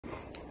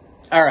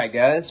All right,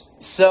 guys.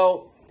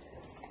 So,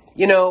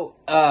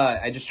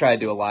 I just tried to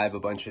do a live a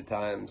bunch of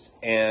times,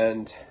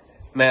 and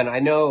man, I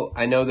know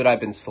that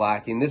I've been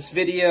slacking. This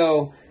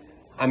video,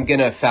 I'm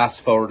gonna fast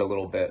forward a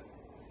little bit.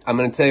 I'm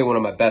gonna tell you one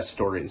of my best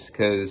stories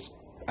because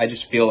I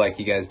just feel like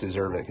you guys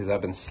deserve it because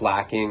I've been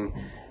slacking.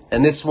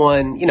 And this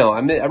one,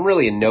 I'm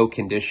really in no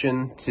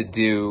condition to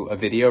do a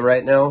video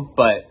right now,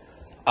 but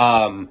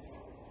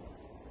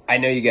I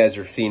know you guys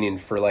are fiending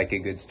for like a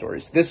good story.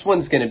 So this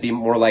one's going to be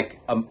more like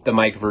the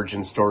Mike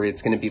Virgin story.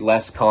 It's going to be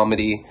less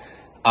comedy.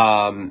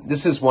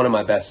 This is one of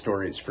my best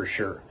stories for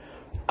sure.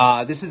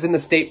 This is in the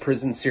state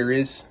prison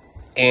series.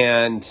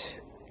 And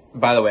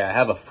by the way, I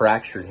have a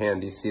fractured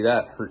hand. Do you see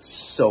that? It hurts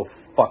so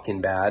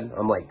fucking bad.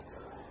 I'm like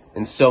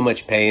in so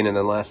much pain. And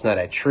then last night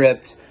I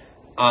tripped.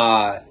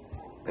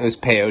 It was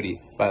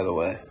peyote, by the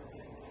way.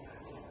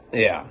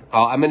 Yeah,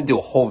 I'm going to do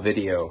a whole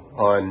video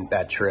on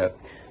that trip.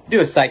 Do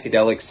a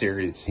psychedelic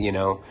series,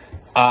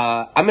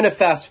 I'm going to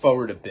fast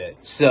forward a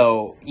bit.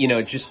 So,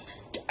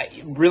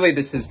 really,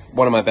 this is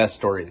one of my best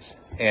stories.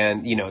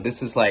 And,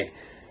 this is like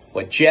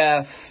what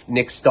Jeff,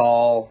 Nick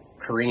Stahl,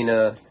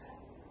 Karina,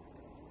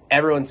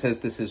 everyone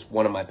says this is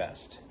one of my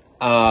best.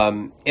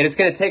 And it's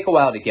going to take a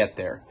while to get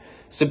there.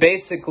 So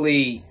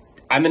basically,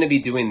 I'm going to be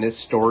doing this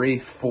story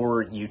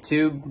for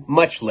YouTube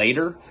much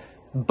later.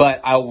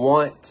 But I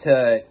want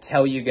to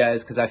tell you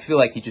guys because I feel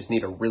like you just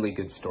need a really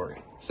good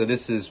story. So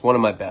this is one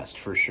of my best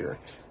for sure.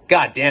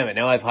 God damn it.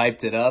 Now I've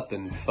hyped it up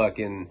and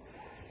fucking...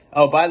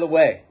 Oh, by the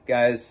way,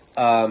 guys,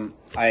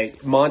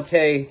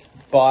 Monte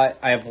bought...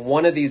 I have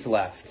one of these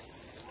left.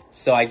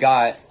 So I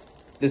got...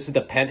 This is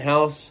the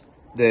Penthouse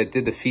that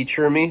did the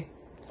feature of me.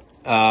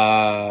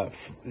 The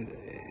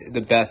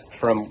best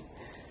from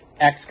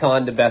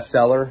ex-con to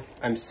bestseller.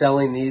 I'm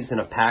selling these in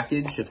a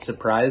package of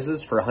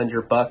surprises for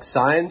 $100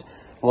 signed.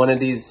 One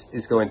of these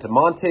is going to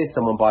Monte.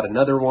 Someone bought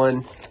another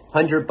one,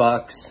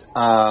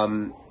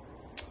 $100.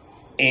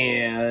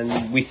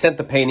 And we sent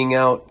the painting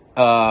out.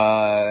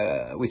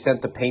 We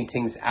sent the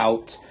paintings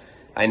out.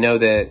 I know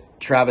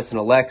that Travis and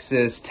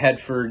Alexis,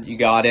 Tedford, you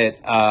got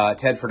it.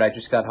 Tedford, I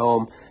just got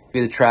home.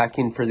 Do the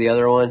tracking for the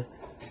other one.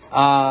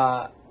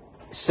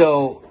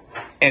 So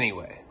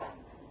anyway,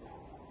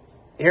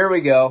 here we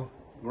go.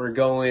 We're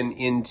going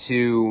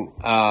into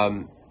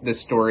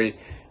this story.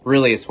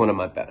 Really, it's one of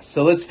my best.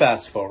 So let's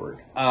fast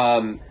forward.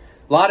 A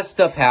lot of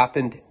stuff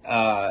happened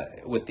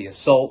with the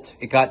assault.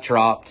 It got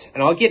dropped.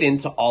 And I'll get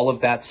into all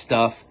of that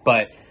stuff.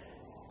 But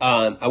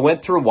I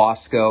went through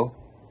Wasco.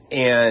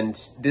 And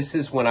this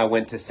is when I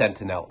went to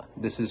Centinella.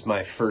 This is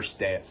my first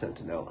day at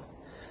Centinella.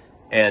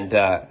 And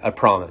I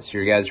promise,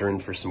 you guys are in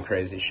for some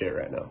crazy shit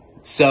right now.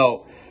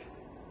 So,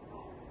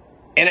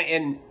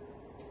 and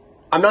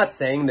I'm not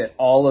saying that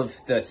all of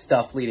the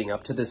stuff leading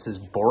up to this is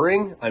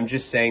boring. I'm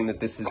just saying that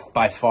this is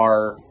by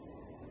far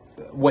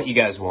what you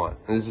guys want.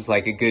 And this is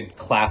like a good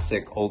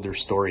classic older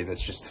story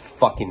that's just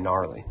fucking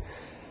gnarly.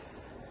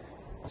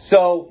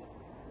 So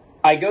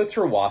I go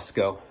through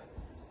Wasco,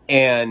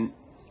 and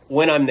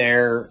when I'm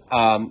there,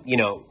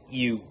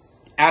 you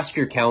ask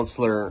your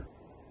counselor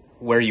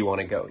where you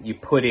want to go. You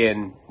put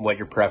in what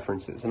your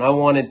preference is. And I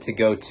wanted to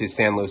go to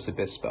San Luis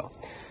Obispo.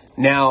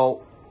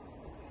 Now,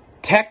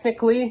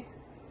 technically,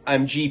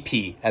 I'm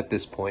GP at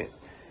this point,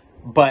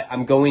 but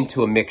I'm going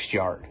to a mixed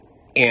yard,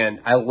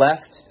 and I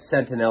left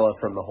Centinella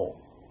from the hole.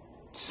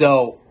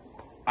 So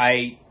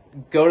I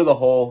go to the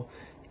hole,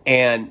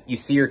 and you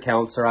see your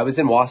counselor. I was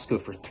in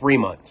Wasco for 3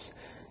 months.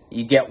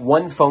 You get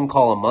one phone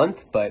call a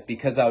month, but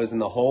because I was in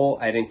the hole,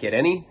 I didn't get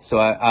any. So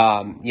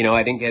I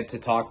didn't get to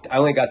talk. I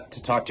only got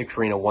to talk to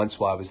Karina once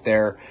while I was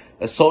there.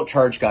 Assault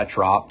charge got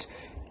dropped,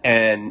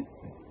 and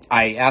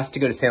I asked to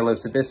go to San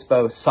Luis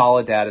Obispo.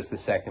 Soledad is the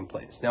second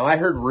place. Now, I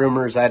heard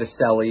rumors. I had a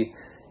celly,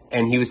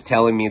 and he was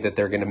telling me that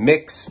they're going to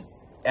mix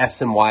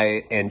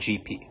SMY and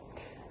GP.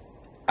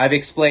 I've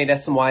explained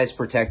SMY is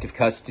protective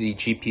custody,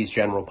 GP is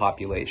general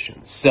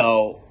population.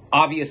 So,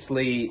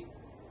 obviously,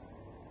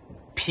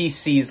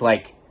 PC's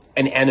like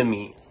an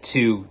enemy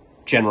to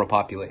general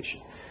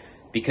population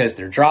because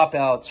they're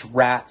dropouts,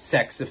 rats,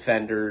 sex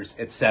offenders,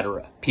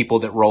 etc. People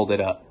that rolled it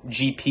up.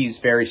 GP's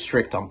very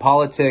strict on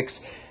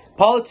politics.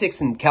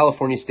 Politics in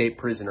California State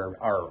Prison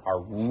are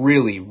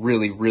really,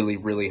 really, really,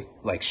 really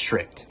like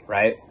strict,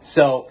 right?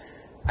 So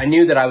I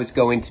knew that I was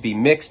going to be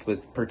mixed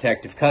with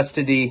protective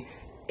custody.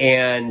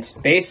 And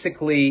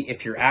basically,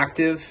 if you're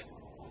active,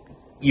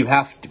 you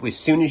have to, as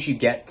soon as you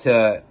get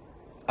to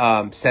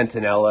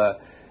Centinella,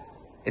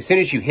 as soon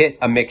as you hit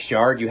a mixed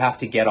yard, you have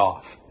to get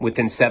off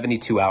within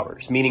 72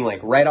 hours. Meaning like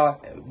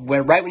right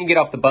when you get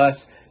off the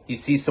bus, you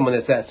see someone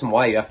that's at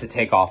SMY, you have to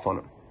take off on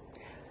them.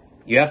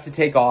 You have to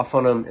take off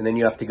on them, and then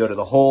you have to go to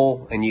the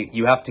hole, and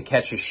you have to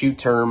catch a shoot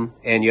term,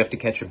 and you have to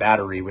catch a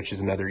battery, which is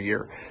another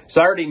year.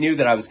 So I already knew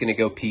that I was going to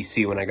go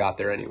PC when I got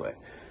there anyway.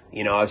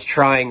 I was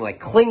trying, like,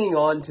 clinging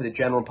on to the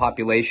general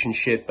population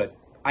shit, but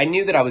I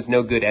knew that I was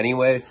no good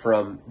anyway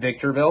from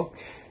Victorville.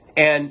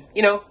 And,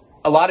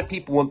 a lot of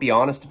people won't be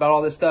honest about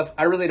all this stuff.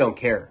 I really don't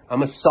care.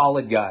 I'm a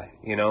solid guy,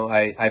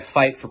 I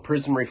fight for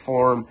prison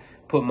reform,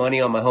 put money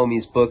on my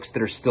homies' books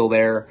that are still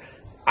there.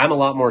 I'm a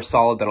lot more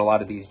solid than a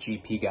lot of these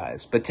GP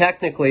guys. But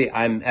technically,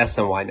 I'm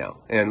SNY now.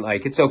 And,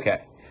 like, it's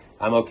okay.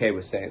 I'm okay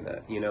with saying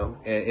that, you know?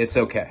 It's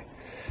okay.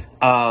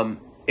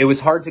 It was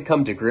hard to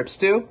come to grips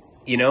to,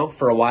 you know,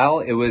 for a while.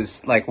 It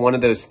was, like, one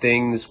of those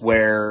things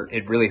where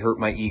it really hurt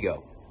my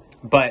ego.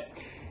 But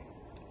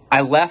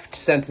I left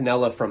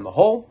Centinella from the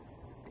hole,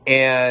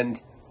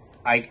 and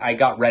I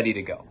got ready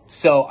to go.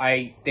 So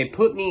they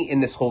put me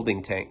in this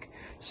holding tank.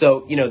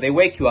 So, you know, they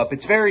wake you up.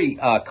 It's very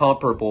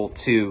comparable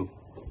to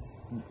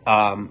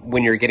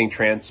when you're getting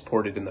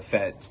transported in the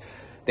feds.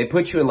 They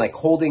put you in like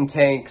holding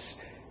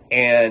tanks,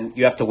 and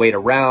you have to wait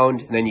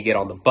around, and then you get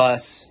on the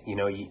bus. You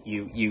know,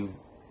 you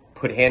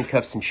put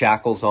handcuffs and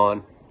shackles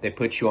on. They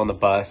put you on the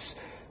bus,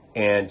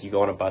 and you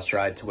go on a bus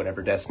ride to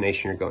whatever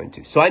destination you're going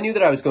to. So I knew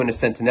that I was going to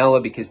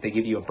Centinella because they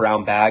give you a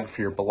brown bag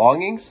for your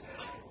belongings,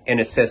 and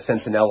it says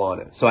Centinella on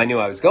it. So I knew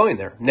I was going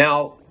there.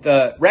 Now,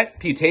 the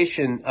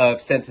reputation of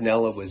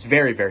Centinella was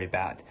very, very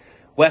bad.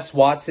 Wes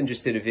Watson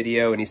just did a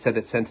video, and he said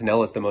that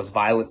Centinella is the most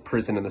violent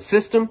prison in the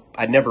system.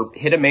 I'd never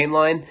hit a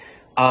mainline,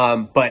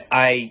 but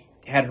I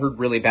had heard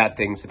really bad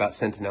things about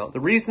Centinella. The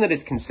reason that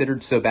it's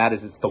considered so bad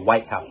is it's the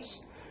White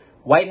House.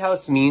 White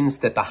House means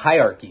that the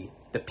hierarchy,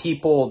 the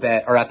people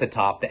that are at the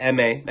top, the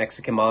MA,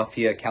 Mexican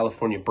Mafia,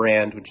 California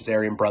Brand, which is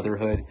Aryan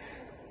Brotherhood,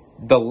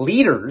 the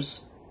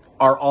leaders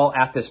are all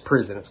at this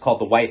prison. It's called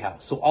the White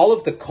House. So all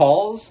of the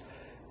calls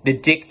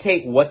that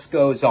dictate what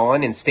goes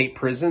on in state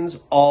prisons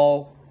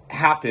all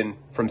happen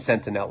from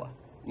Centinella,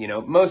 you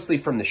know, mostly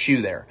from the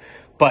shoe there.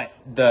 But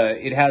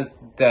it has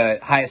the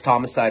highest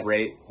homicide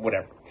rate,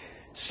 whatever.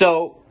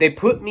 So they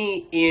put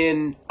me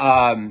in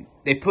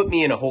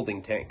a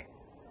holding tank,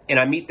 and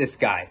I meet this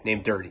guy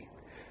named Dirty.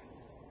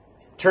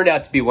 Turned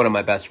out to be one of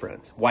my best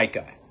friends, white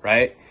guy,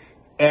 right?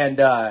 And,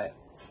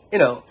 you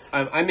know,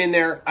 I'm in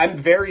there. I'm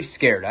very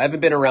scared. I haven't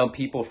been around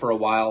people for a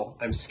while.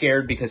 I'm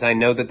scared because I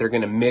know that they're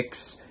going to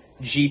mix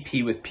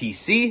GP with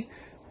PC.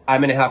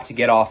 I'm going to have to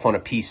get off on a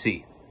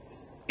PC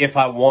if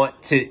I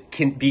want to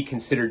be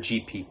considered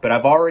GP. But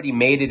I've already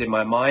made it in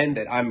my mind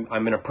that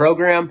I'm in a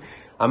program.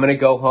 I'm going to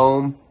go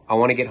home. I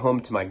want to get home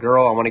to my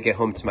girl. I want to get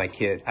home to my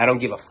kid. I don't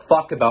give a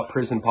fuck about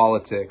prison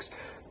politics.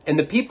 And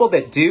the people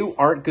that do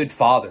aren't good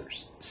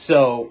fathers.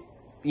 So,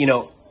 you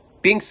know,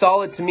 being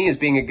solid to me is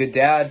being a good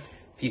dad.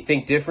 If you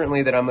think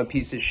differently that I'm a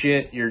piece of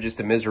shit, you're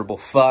just a miserable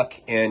fuck,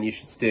 and you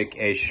should stick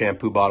a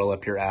shampoo bottle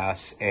up your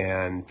ass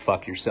and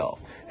fuck yourself.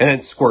 And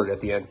then squirt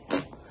at the end.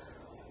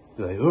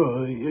 Like,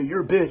 oh,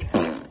 you're a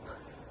bitch.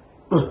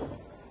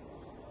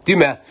 Do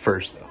meth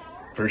first, though,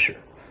 for sure.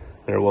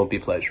 And it won't be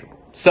pleasurable.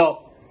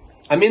 So,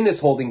 I'm in this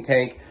holding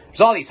tank.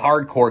 There's all these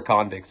hardcore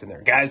convicts in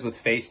there. Guys with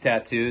face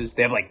tattoos.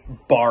 They have,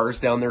 like, bars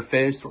down their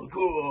face. They're like,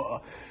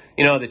 ugh.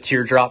 You know, the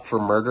teardrop for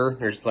murder.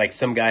 There's, like,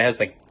 some guy has,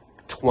 like,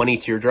 20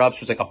 teardrops.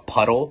 There's, like, a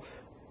puddle.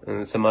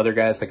 And some other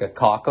guy has, like, a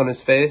cock on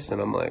his face.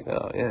 And I'm like,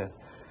 oh, yeah.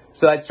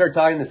 So I'd start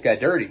talking to this guy,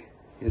 Dirty.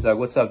 He's like,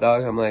 what's up,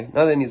 dog? I'm like,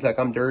 nothing. He's like,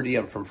 I'm Dirty.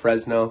 I'm from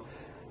Fresno.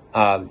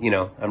 You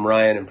know, I'm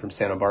Ryan. I'm from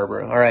Santa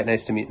Barbara. All right,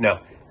 nice to meet you. No,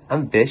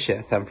 I'm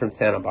Vicious. I'm from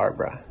Santa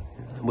Barbara.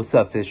 What's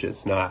up,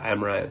 Vicious? No,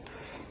 I'm Ryan.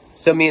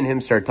 So me and him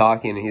start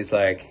talking, and he's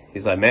like,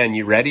 man,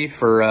 you ready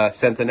for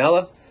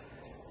Centinella?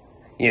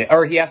 Yeah,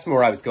 or he asked me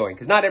where I was going,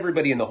 because not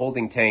everybody in the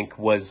holding tank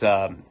was,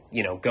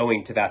 you know,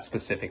 going to that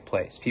specific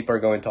place. People are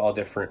going to all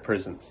different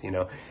prisons. You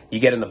know, you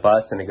get in the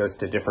bus and it goes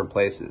to different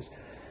places.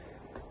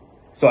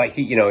 So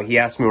he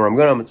asked me where I'm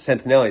going. I'm at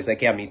Centinella. He's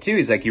like, yeah, me too.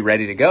 He's like, you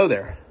ready to go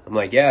there? I'm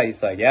like, yeah.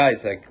 He's like, yeah.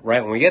 He's like,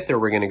 right when we get there,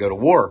 we're going to go to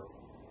war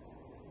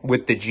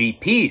with the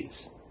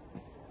GPs.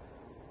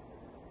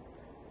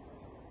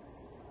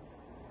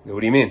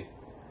 What do you mean?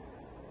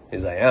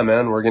 He's like, yeah,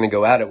 man, we're going to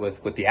go at it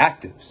with the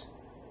actives.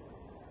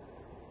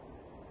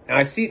 And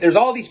I see there's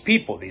all these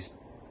people, these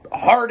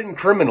hardened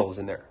criminals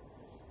in there.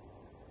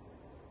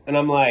 And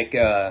I'm like,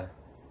 are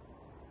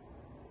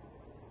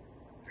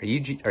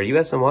you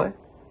SNY?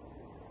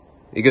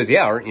 He goes,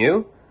 yeah, aren't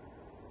you?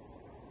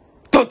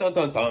 Dun, dun,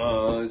 dun,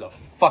 dun. There's a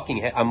fucking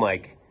head. I'm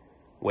like,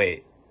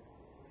 wait.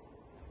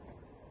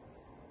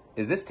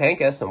 Is this tank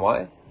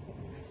SNY?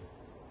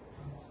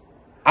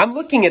 I'm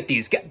looking at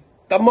these guys.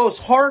 The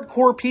most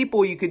hardcore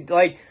people you could,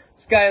 like,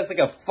 this guy has like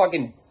a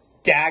fucking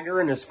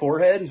dagger in his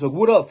forehead. He's like,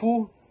 what up,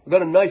 fool? I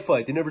got a knife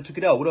fight. They never took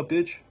it out. What up,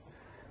 bitch?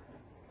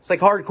 It's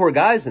like hardcore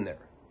guys in there.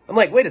 I'm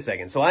like, wait a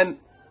second. So I'm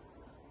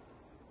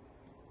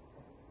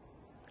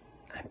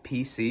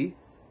PC?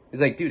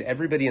 He's like, dude,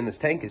 everybody in this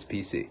tank is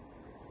PC.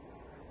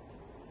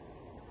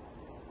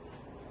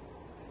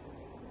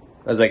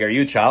 I was like, are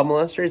you a child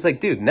molester? He's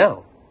like, dude,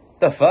 no.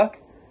 The fuck?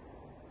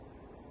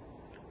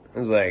 I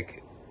was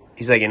like,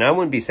 he's like, and I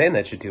wouldn't be saying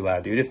that shit too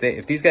loud, dude.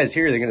 If these guys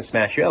hear, they're going to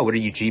smash you out. What are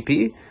you,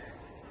 GP?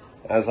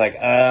 I was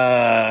like,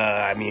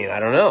 I mean, I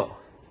don't know.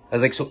 I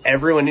was like, so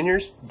everyone in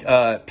here's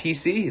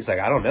PC? He's like,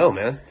 I don't know,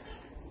 man.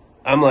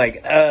 I'm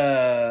like,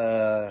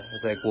 I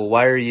was like, well,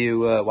 why are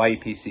you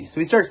PC? So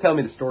he starts telling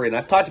me the story, and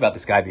I've talked about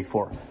this guy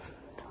before.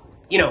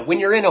 You know, when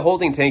you're in a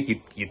holding tank,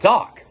 you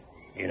talk.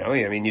 You know,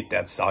 I mean,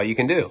 that's all you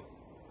can do.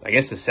 I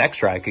guess a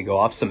sex ride could go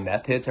off, some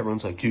meth hits.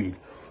 Everyone's like, dude,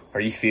 Are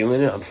you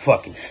feeling it? I'm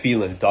fucking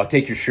feeling it, dog.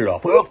 Take your shirt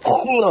off.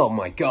 Oh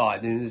my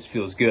God, this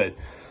feels good.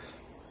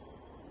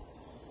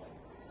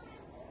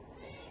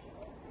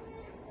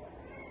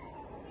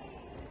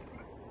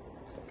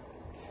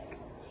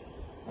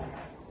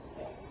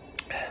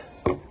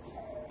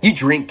 You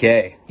drink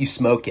gay. You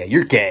smoke gay.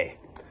 You're gay.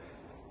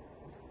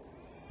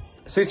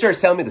 So he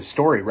starts telling me the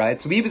story, right?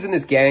 So he was in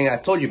this gang.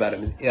 I've told you about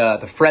him.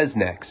 The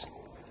Fresnecs.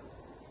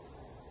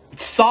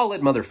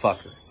 Solid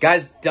motherfucker.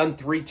 Guy's done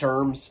 3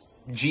 terms.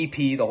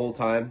 GP the whole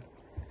time.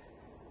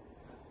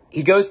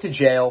 He goes to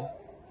jail.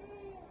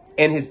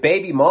 And his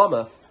baby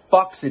mama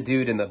fucks a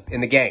dude in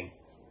the gang.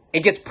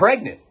 And gets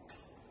pregnant.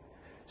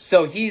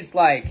 So he's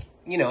like,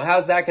 you know,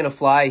 how's that going to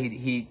fly?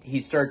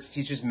 He's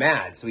just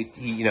mad. So he,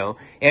 you know,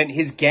 and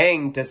his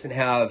gang doesn't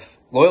have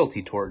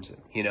loyalty towards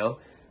him, you know?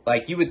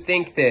 Like, you would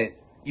think that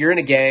you're in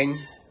a gang.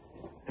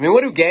 I mean,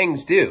 what do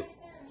gangs do?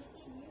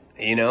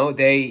 You know,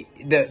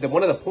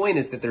 one of the point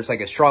is that there's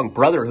like a strong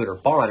brotherhood or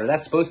bond, or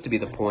that's supposed to be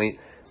the point.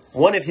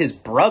 One of his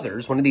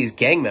brothers, one of these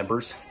gang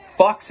members,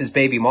 fucks his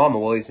baby mama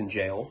while he's in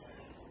jail.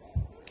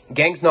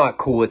 Gang's not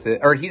cool with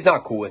it, or he's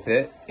not cool with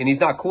it, and he's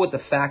not cool with the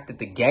fact that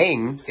the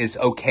gang is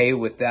okay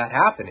with that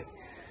happening.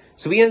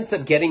 So he ends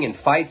up getting in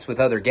fights with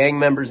other gang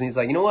members, and he's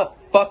like, you know what?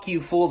 Fuck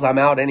you fools, I'm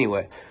out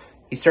anyway.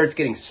 He starts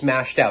getting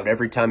smashed out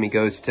every time he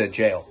goes to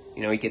jail.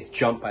 You know, he gets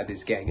jumped by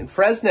this gang. And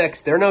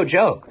Fresnecs, they're no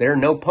joke. They're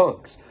no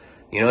punks.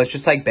 You know, it's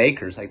just like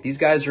bakers. Like, these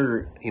guys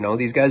are, you know,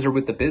 these guys are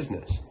with the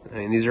business. I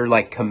mean, these are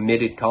like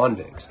committed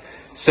convicts.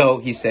 So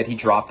he said he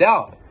dropped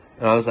out.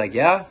 And I was like,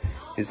 yeah?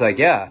 He's like,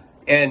 yeah.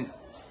 And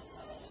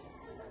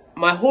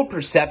my whole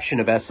perception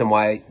of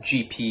SMY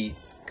GP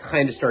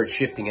kind of started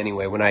shifting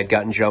anyway when I had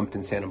gotten jumped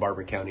in Santa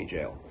Barbara County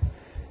Jail.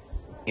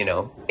 You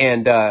know?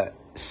 And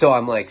so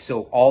I'm like,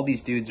 so all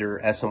these dudes are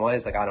SMY?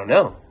 He's like, I don't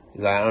know.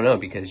 He's like, I don't know,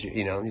 because,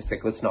 you know, he's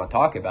like, let's not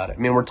talk about it. I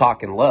mean, we're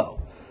talking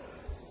low.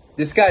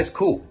 This guy's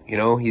cool, you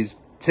know? He's,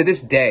 to this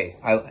day,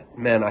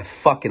 I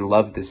fucking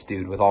love this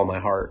dude with all my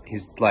heart.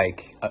 He's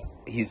like,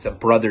 he's a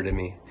brother to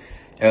me.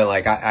 And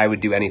like, I would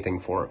do anything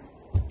for him.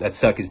 I'd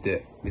suck his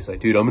dick. He's like,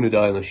 dude, I'm gonna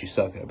die unless you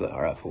suck it. I'd be like,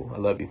 all right, fool, I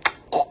love you.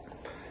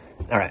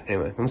 All right,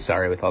 anyway, I'm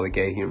sorry with all the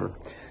gay humor.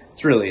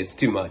 It's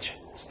too much.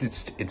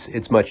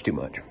 It's much too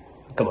much.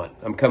 Come on,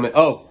 I'm coming.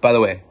 Oh, by the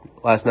way,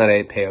 last night I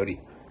ate peyote.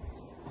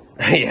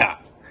 Yeah.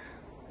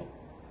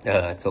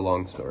 It's a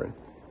long story.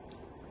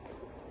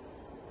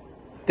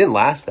 Didn't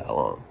last that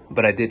long,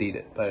 but I did eat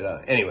it.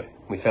 But anyway,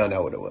 we found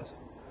out what it was.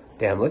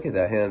 Damn, look at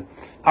that hand.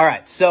 All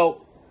right,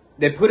 so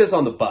they put us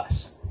on the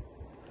bus.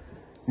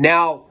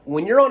 Now,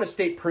 when you're on a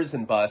state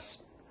prison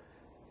bus,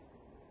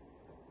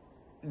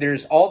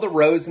 there's all the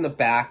rows in the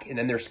back, and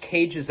then there's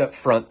cages up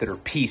front that are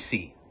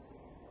PC.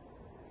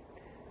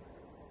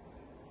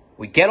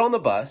 We get on the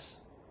bus.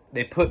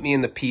 They put me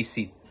in the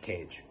PC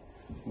cage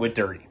with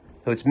Dirty.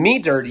 So it's me,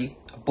 Dirty,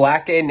 a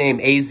black guy named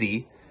AZ,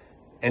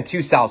 and 2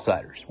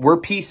 Southsiders. We're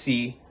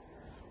PC.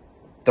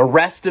 The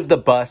rest of the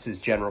bus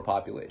is general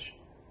population.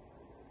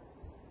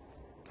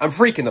 I'm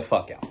freaking the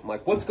fuck out. I'm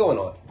like, what's going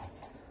on?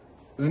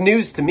 This is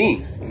news to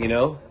me, you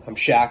know? I'm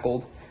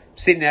shackled. I'm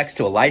sitting next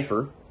to a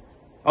lifer.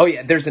 Oh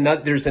yeah, there's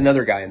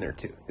another guy in there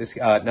too. This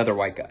another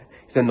white guy.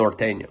 He's a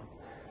norteño.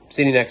 I'm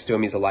sitting next to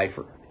him. He's a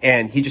lifer,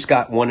 and he just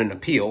got won an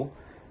appeal,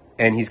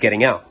 and he's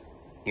getting out.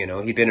 You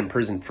know, he'd been in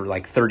prison for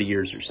like 30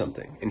 years or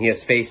something, and he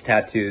has face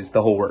tattoos,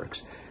 the whole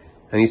works.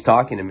 And he's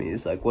talking to me.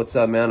 He's like, "What's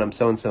up, man? I'm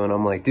so and so," and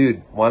I'm like,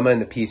 "Dude, why am I in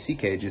the PC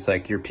cage?" He's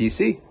like, "You're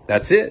PC.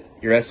 That's it.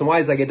 You're SNY."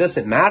 He's like, "It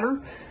doesn't matter,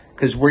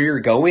 because where you're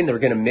going, they're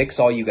gonna mix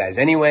all you guys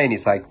anyway." And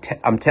he's like,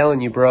 "I'm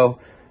telling you, bro."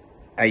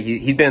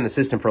 He'd been in the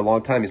system for a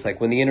long time. He's like,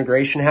 when the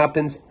integration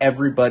happens,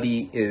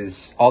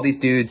 all these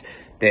dudes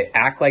that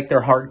act like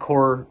they're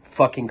hardcore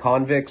fucking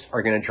convicts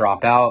are going to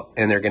drop out,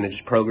 and they're going to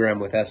just program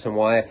with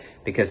SNY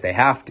because they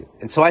have to.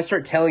 And so I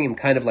start telling him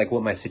kind of like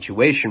what my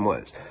situation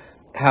was,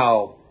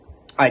 how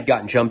I'd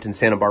gotten jumped in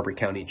Santa Barbara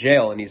County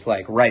Jail. And he's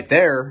like, right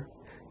there,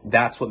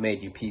 that's what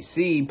made you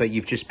PC, but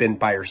you've just been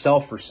by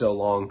yourself for so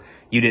long,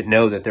 you didn't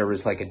know that there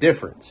was like a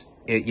difference,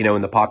 you know,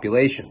 in the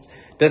populations.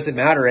 Doesn't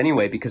matter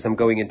anyway, because I'm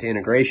going into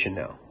integration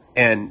now.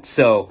 And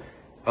so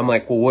I'm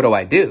like, well, what do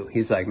I do?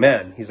 He's like,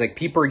 man,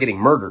 people are getting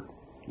murdered,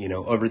 you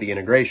know, over the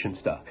integration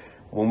stuff.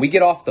 When we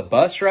get off the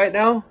bus right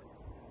now,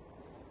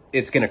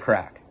 it's going to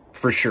crack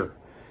for sure.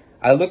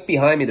 I look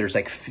behind me, there's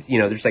like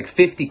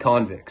 50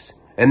 convicts,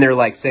 and they're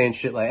like saying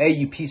shit like, hey,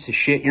 you piece of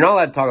shit. You're not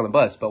allowed to talk on the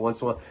bus, but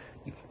once in a while,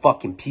 you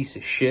fucking piece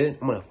of shit.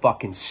 I'm going to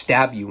fucking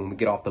stab you when we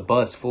get off the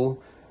bus,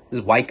 fool.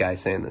 This white guy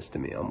saying this to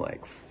me. I'm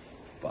like,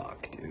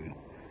 fuck, dude.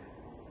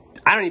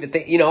 I don't even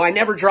think, you know, I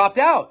never dropped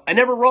out. I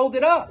never rolled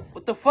it up.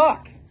 What the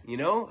fuck? You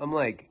know? I'm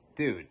like,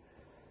 dude.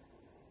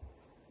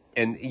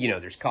 And, you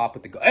know, there's cop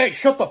with the gun. Hey,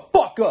 shut the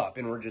fuck up.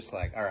 And we're just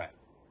like, all right.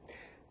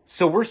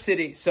 So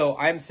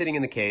I'm sitting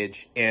in the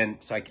cage. And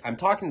so I'm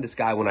talking to this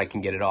guy when I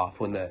can get it off.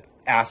 When the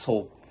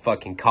asshole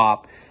fucking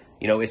cop,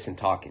 you know, isn't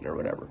talking or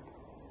whatever.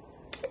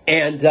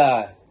 And,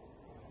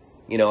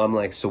 you know, I'm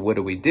like, so what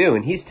do we do?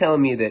 And he's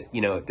telling me that,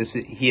 you know,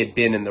 he had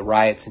been in the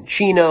riots in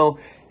Chino.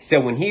 So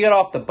when he got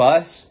off the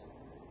bus,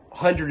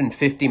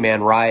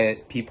 150-man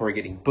riot. People are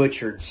getting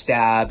butchered,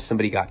 stabbed.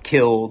 Somebody got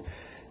killed.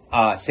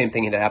 Same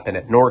thing had happened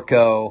at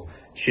Norco.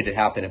 Shit had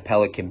happened at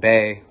Pelican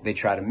Bay. They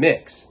try to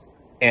mix.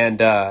 And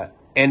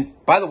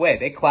by the way,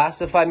 they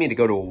classified me to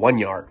go to a 1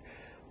 yard,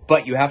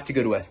 but you have to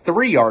go to a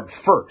 3 yard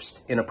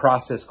first in a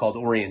process called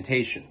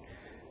orientation.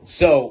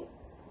 So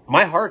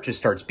my heart just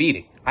starts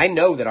beating. I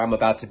know that I'm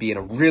about to be in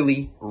a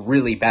really,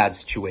 really bad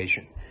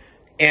situation.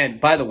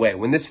 And by the way,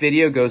 when this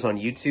video goes on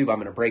YouTube, I'm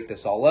going to break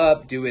this all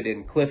up, do it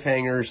in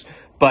cliffhangers,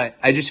 but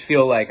I just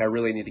feel like I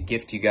really need to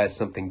gift you guys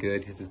something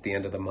good because it's the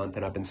end of the month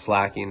and I've been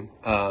slacking.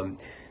 And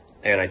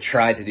I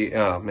tried to do,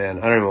 oh man,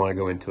 I don't even want to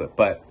go into it.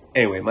 But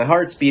anyway, my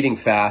heart's beating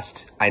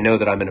fast. I know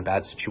that I'm in a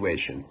bad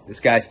situation. This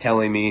guy's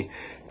telling me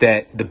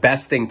that the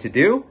best thing to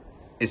do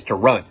is to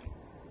run.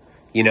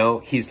 You know,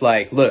 he's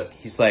like, look,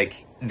 he's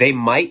like, they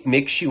might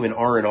mix you in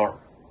R&R.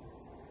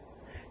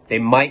 They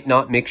might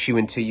not mix you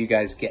until you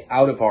guys get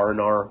out of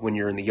R&R when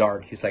you're in the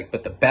yard. He's like,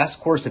 but the best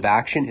course of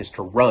action is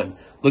to run.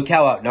 Look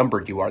how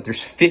outnumbered you are.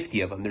 There's 50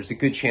 of them. There's a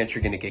good chance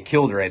you're going to get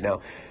killed right now.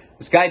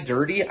 This guy,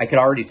 Dirty, I could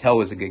already tell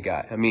was a good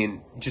guy. I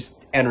mean,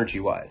 just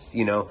energy-wise,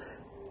 you know.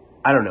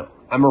 I don't know.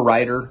 I'm a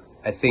writer.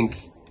 I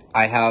think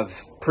I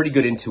have pretty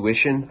good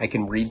intuition. I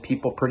can read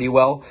people pretty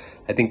well.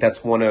 I think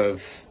that's one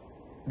of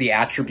the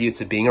attributes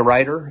of being a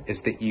writer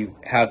is that you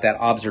have that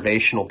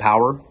observational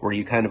power where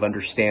you kind of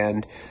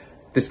understand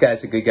this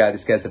guy's a good guy,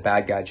 this guy's a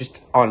bad guy,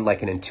 just on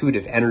like an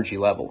intuitive energy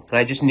level. And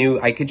I just knew,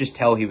 I could just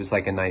tell he was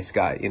like a nice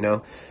guy, you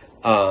know?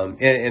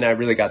 And I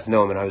really got to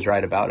know him and I was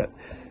right about it.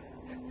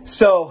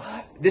 So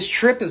this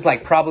trip is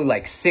like probably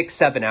like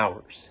 6-7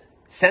 hours.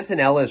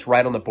 Centinella is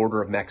right on the border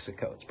of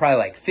Mexico. It's probably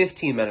like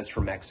 15 minutes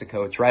from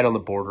Mexico. It's right on the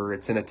border.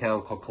 It's in a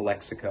town called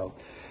Calexico.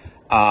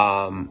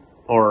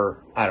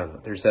 Or I don't know.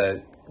 There's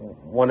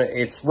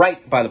it's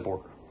right by the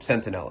border.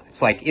 Centinella.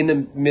 It's like in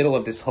the middle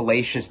of this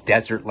hellacious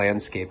desert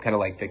landscape, kind of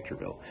like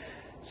Victorville.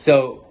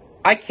 So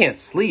I can't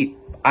sleep.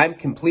 I'm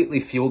completely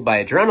fueled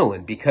by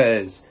adrenaline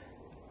because,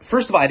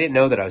 first of all, I didn't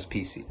know that I was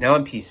PC. Now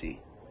I'm PC.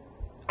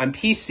 I'm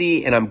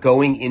PC and I'm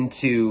going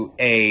into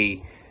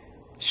a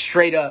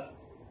straight up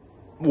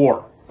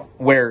war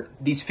where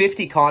these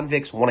 50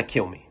 convicts want to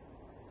kill me.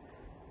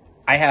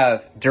 I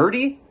have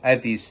Dirty. I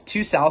have these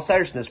 2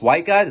 Southsiders and this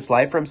white guy, this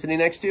lifer I'm sitting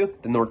next to,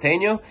 the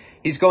Norteño.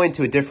 He's going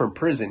to a different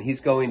prison. He's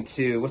going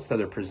to, what's the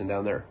other prison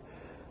down there?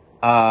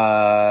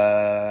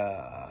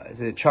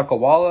 Is it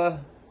Chuckawalla?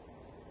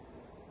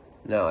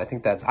 No, I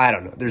think that's, I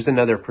don't know. There's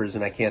another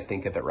prison. I can't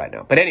think of it right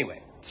now. But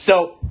anyway,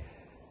 so,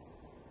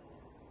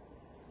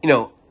 you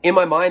know, in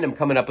my mind, I'm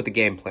coming up with a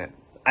game plan.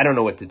 I don't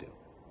know what to do.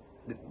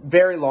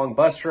 Very long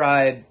bus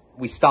ride.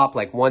 We stop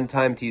like one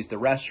time to use the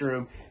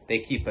restroom. They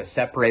keep us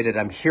separated.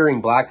 I'm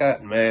hearing black guy,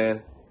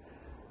 man,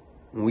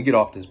 when we get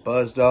off this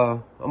bus,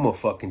 dog, I'm gonna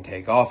fucking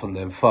take off on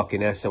them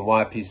fucking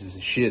SNY pieces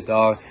of shit,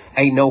 dog.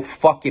 Ain't no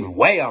fucking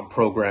way I'm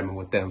programming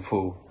with them,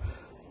 fool.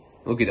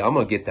 Look at that. I'm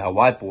gonna get that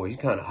white boy. He's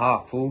kind of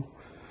hot, fool.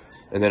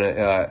 And then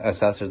a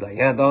sister's like,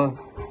 yeah, dog,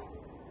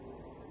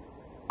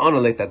 I'm gonna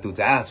lick that dude's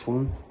ass,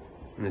 fool.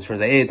 And his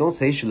friend's like, hey, don't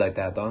say shit like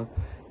that, dog.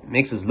 It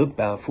makes us look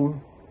bad,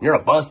 fool. You're a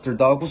buster,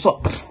 dog. What's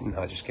up?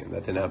 No, just kidding.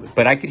 That didn't happen.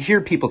 But I could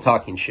hear people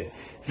talking shit.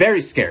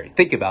 Very scary.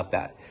 Think about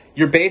that.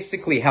 You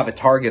basically have a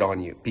target on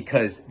you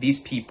because these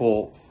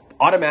people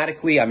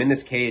automatically, I'm in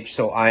this cage,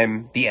 so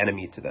I'm the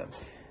enemy to them.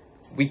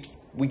 We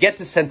get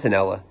to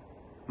Centinella.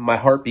 My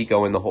heartbeat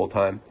going the whole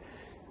time.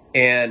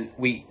 And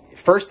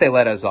first they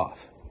let us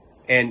off.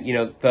 And, you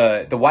know,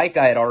 the white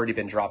guy had already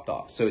been dropped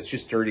off. So it's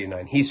just Dirty and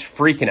I. He's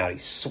freaking out.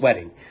 He's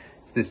sweating.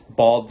 It's this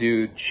bald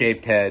dude,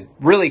 shaved head.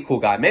 Really cool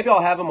guy. Maybe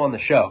I'll have him on the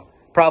show.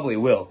 Probably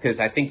will, because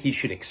I think he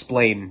should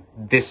explain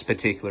this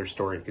particular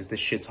story, because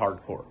this shit's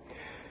hardcore.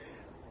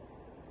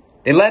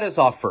 They let us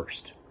off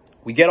first.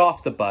 We get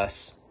off the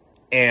bus,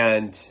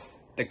 and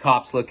the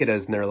cops look at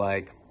us, and they're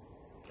like,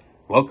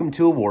 welcome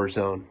to a war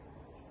zone.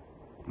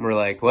 And we're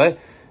like, what?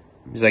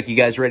 He's like, you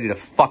guys ready to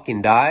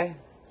fucking die?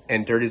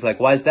 And Dirty's like,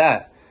 why is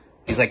that?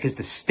 He's like, because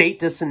the state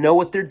doesn't know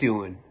what they're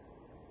doing.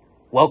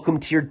 Welcome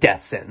to your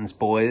death sentence,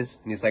 boys.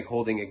 And he's like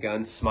holding a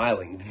gun,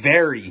 smiling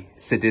very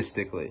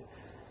sadistically.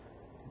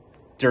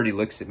 Dirty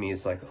looks at me.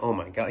 He's like, oh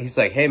my God. He's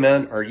like, hey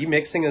man, are you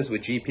mixing us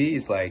with GP?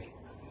 He's like,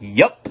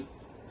 yup.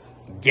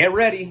 Get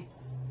ready.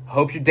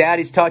 Hope your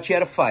daddy's taught you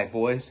how to fight,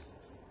 boys.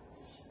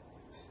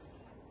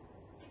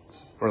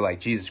 We're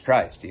like, Jesus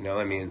Christ, you know,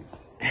 I mean,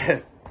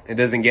 it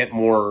doesn't get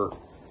more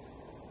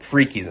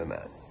freaky than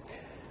that.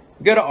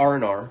 We go to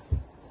R&R.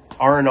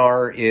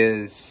 R&R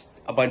is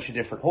a bunch of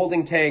different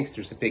holding tanks.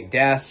 There's a big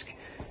desk.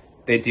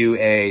 They do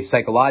a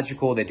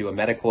psychological, they do a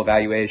medical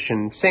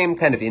evaluation, same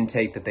kind of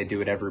intake that they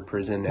do at every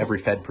prison, every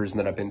Fed prison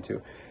that I've been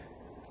to.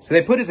 So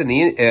they put us in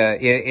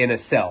a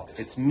cell.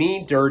 It's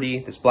me, Dirty,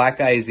 this black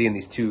guy Izzy, and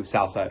these 2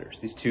 Southsiders,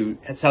 these 2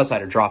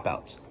 Southsider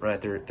dropouts, right?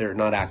 They're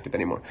not active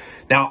anymore.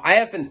 Now, I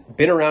haven't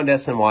been around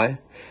SNY,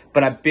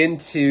 but I've been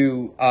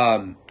to,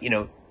 you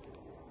know,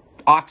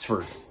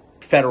 Oxford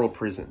Federal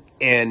Prison,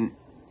 and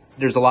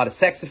there's a lot of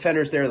sex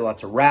offenders there,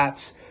 lots of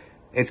rats.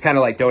 It's kind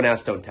of like don't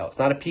ask, don't tell. It's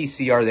not a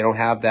PCR. They don't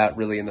have that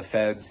really in the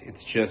feds.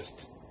 It's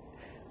just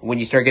When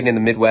you start getting in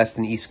the Midwest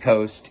and East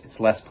Coast, it's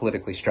less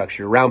politically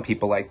structured around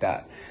people like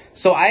that.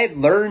 So I had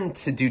learned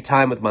to do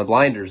time with my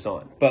blinders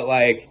on, but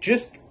like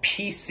just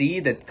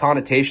PC, the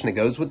connotation that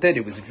goes with it,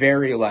 it was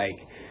very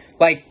like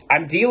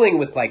I'm dealing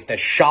with like the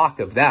shock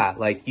of that.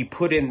 Like you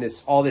put in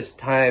all this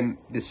time,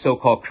 this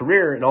so-called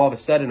career, and all of a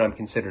sudden I'm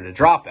considered a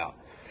dropout.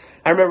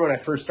 I remember when I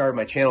first started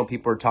my channel,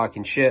 people were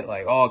talking shit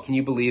like, oh, can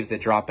you believe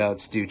that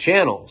dropouts do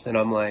channels? And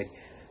I'm like,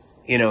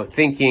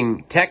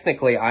 thinking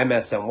technically I'm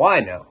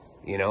SNY now.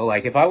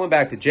 Like if I went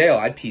back to jail,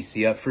 I'd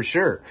PC up for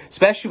sure,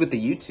 especially with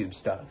the YouTube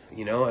stuff.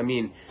 I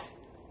mean,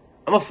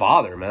 I'm a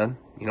father, man,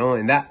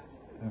 and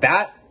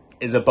that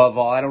is above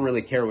all. I don't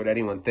really care what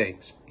anyone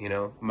thinks.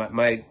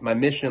 My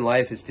mission in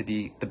life is to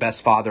be the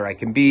best father I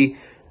can be.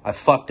 I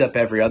fucked up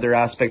every other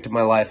aspect of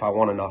my life. I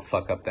want to not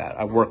fuck up that.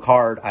 I work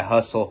hard. I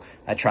hustle.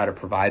 I try to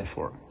provide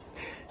for them.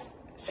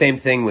 Same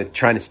thing with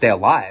trying to stay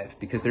alive,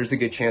 because there's a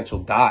good chance you'll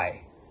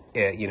die.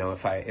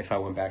 If I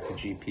went back to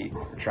GP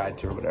or tried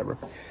to or whatever.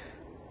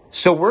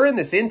 So we're in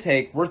this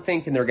intake. We're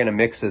thinking they're going to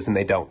mix us, and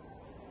they don't.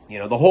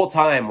 The whole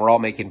time we're all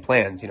making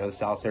plans. The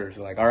Southsiders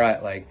are like, all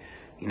right, like,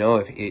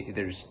 if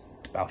there's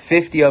about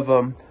 50 of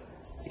them.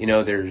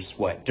 There's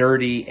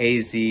Dirty,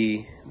 AZ,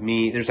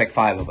 me. There's like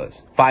 5 of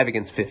us. 5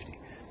 against 50.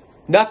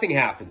 Nothing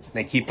happens.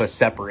 They keep us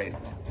separated.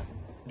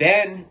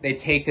 Then they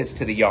take us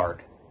to the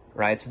yard,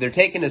 right? So they're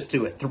taking us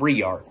to a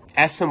 3-yard,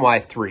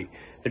 SNY 3.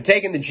 They're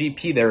taking the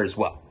GP there as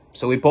well.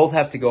 So we both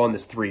have to go on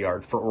this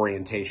 3-yard for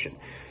orientation.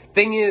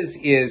 Thing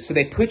is so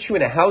they put you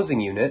in a housing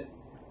unit,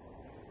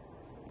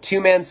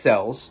 2-man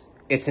cells.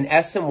 It's an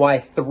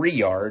SNY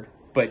 3-yard,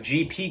 but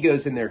GP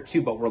goes in there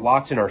too, but we're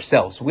locked in our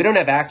cells. So we don't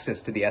have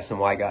access to the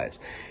SNY guys.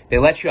 They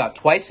let you out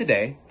twice a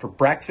day for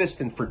breakfast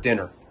and for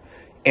dinner.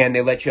 And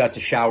they let you out to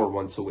shower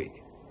once a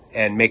week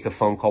and make a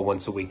phone call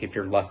once a week if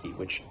you're lucky,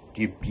 which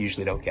you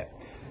usually don't get.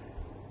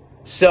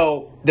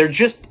 So they're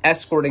just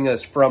escorting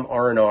us from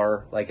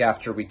R&R, like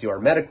after we do our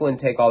medical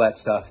intake, all that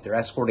stuff. They're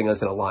escorting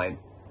us in a line.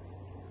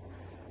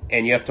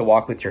 And you have to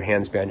walk with your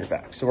hands behind your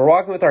back. So we're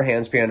walking with our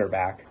hands behind our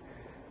back.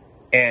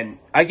 And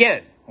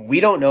again,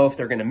 we don't know if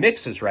they're going to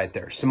mix us right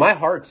there. So my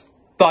heart's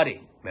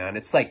thudding, man.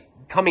 It's like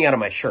coming out of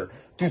my shirt.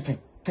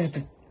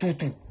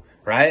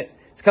 Right?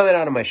 It's coming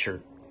out of my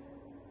shirt.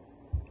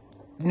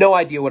 No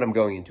idea what I'm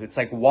going into. It's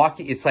like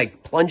it's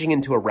like plunging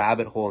into a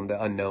rabbit hole in the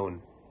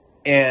unknown.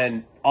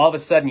 And all of a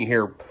sudden you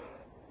hear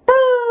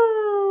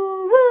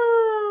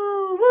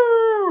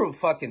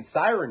fucking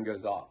siren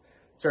goes off.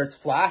 It starts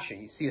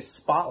flashing. You see a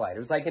spotlight. It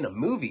was like in a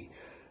movie.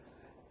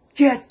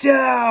 Get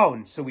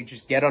down. So we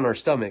just get on our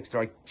stomachs.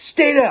 They're like,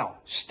 stay down,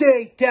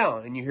 stay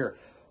down. And you hear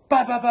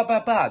ba ba ba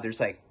ba ba.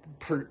 There's like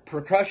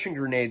percussion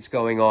grenades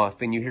going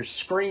off, and you hear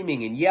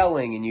screaming and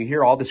yelling, and you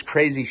hear all this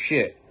crazy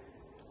shit.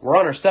 We're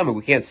on our stomach.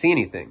 We can't see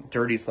anything.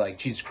 Dirty's like,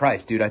 Jesus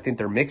Christ, dude, I think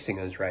they're mixing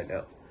us right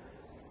now.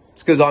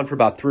 This goes on for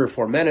about 3 or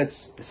 4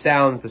 minutes. The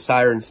sounds, the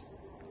sirens,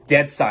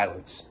 dead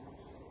silence.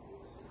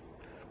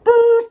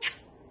 Boop.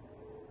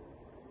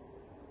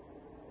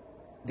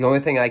 The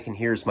only thing I can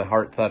hear is my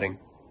heart thudding.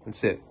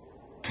 That's it.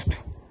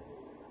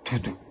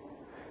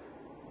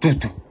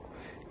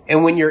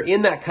 And when you're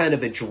in that kind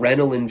of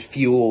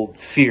adrenaline-fueled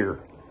fear,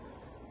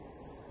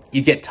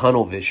 you get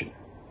tunnel vision.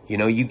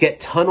 You get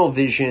tunnel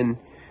vision,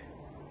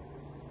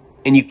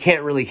 and you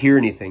can't really hear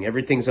anything.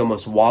 Everything's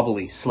almost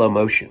wobbly, slow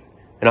motion.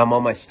 And I'm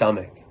on my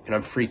stomach, and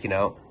I'm freaking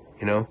out,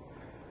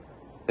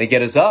 They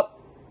get us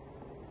up,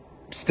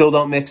 still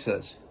don't mix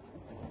us.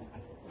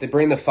 They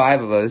bring the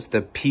 5 of us,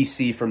 the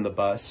PC from the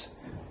bus,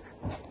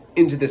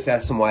 into this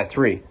SNY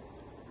 3.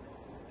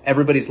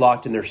 Everybody's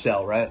locked in their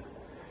cell, right?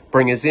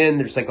 Bring us in.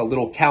 There's like a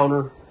little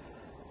counter.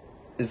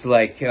 It's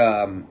like,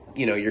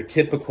 your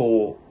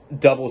typical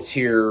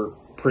double-tier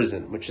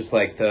prison, which is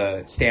like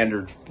the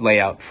standard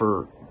layout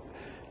for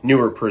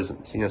newer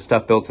prisons,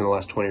 stuff built in the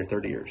last 20 or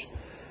 30 years.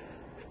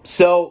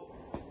 So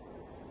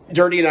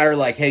Dirty and I are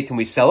like, hey, can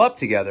we cell up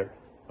together?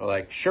 We're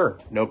like, sure,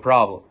 no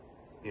problem.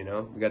 We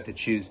got to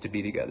choose to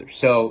be together.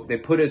 So they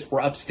we're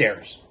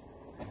upstairs.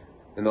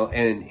 And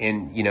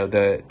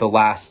the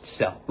last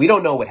cell. We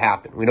don't know what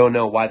happened. We don't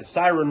know why the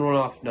siren went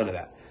off. None of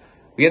that.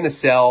 We get in the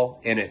cell,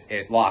 and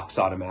it locks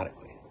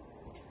automatically.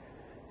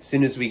 As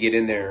soon as we get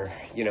in there,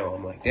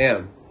 I'm like,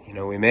 damn,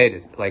 we made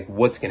it. Like,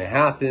 what's going to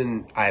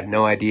happen? I have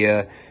no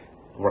idea.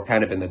 We're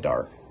kind of in the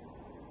dark.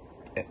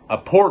 A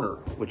porter,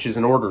 which is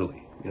an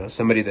orderly,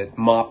 somebody that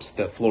mops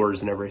the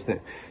floors and everything,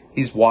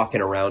 he's walking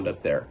around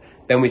up there.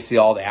 Then we see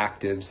all the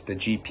actives, the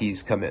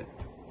GPs come in.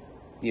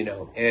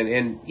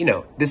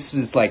 This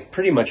is like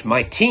pretty much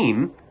my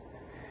team,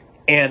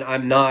 and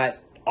I'm not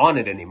on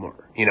it anymore.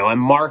 I'm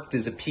marked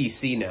as a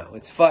PC now.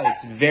 It's fun.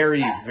 It's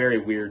very, very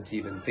weird to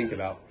even think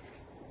about.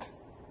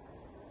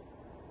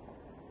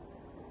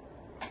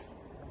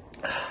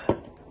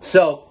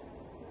 So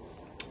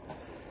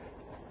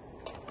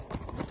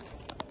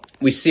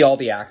we see all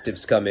the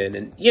actives come in,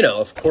 and,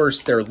 of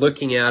course they're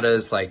looking at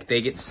us like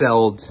they get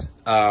celled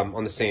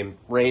on the same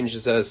range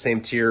as us, same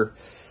tier.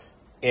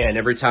 And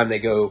every time they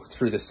go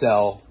through the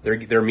cell,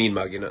 they're mean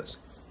mugging us.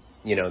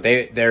 You know,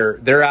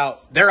 they're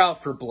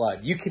out for blood.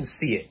 You can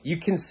see it. You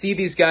can see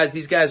these guys.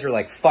 These guys are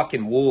like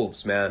fucking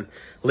wolves, man,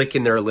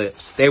 licking their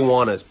lips. They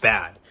want us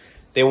bad.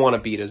 They want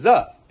to beat us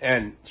up.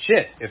 And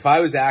shit, if I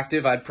was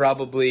active, I'd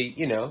probably,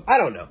 you know, I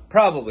don't know,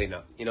 probably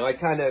not. You know, I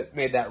kind of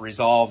made that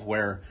resolve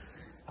where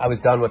I was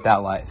done with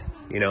that life.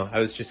 You know, I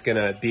was just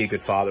gonna be a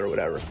good father or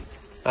whatever.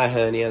 Hi,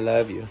 honey, I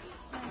love you.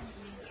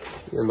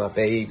 You're my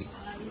baby.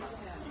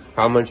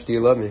 How much do you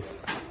love me?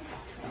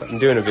 I'm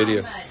doing a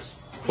video.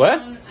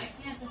 What?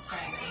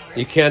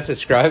 You can't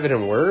describe it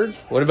in words?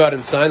 What about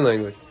in sign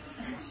language?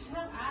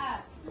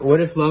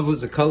 What if love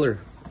was a color?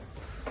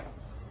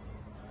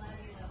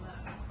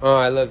 Oh,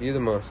 I love you the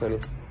most, honey.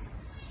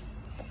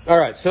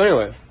 Alright, so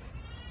anyway.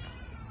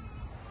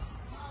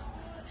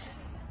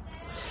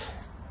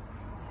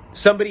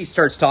 Somebody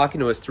starts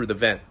talking to us through the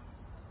vent.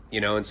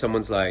 You know, and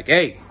someone's like,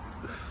 hey,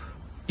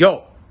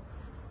 yo.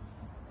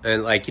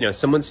 And like, you know,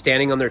 someone's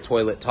standing on their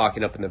toilet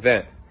talking up in the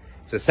vent.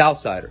 It's a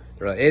Southsider.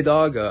 They're like, hey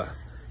dog,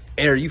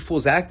 hey, are you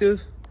fools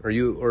active? Or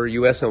you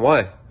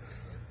SNY?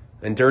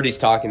 And Dirty's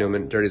talking to him,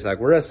 and Dirty's like,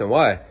 we're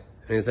SNY.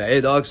 And he's like,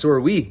 hey dog, so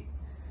are we.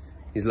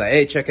 He's like,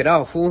 hey, check it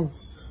out, fool.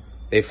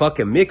 They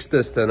fucking mixed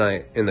us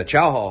tonight in the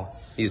chow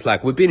hall. He's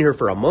like, we've been here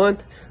for a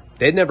month.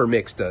 They'd never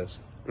mixed us.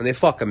 And they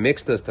fucking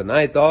mixed us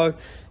tonight, dog.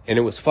 And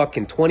it was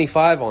fucking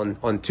 25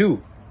 on 2.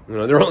 You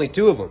know, there were only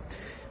 2 of them.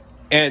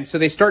 And so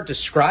they start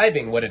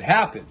describing what had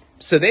happened.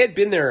 So they had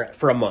been there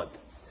for a month.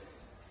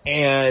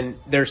 And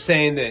they're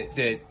saying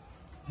that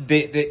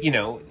you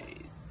know,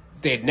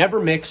 they had never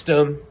mixed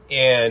them.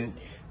 And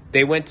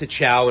they went to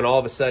chow, and all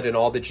of a sudden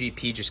all the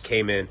GP just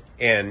came in,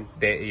 and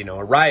they, you know,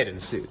 a riot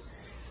ensued.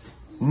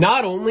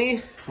 Not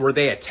only were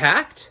they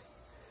attacked,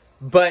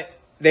 but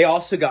they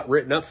also got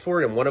written up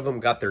for it, and one of them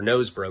got their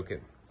nose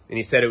broken. And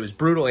he said it was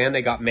brutal, and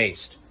they got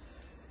maced.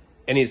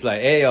 And he's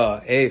like,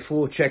 hey,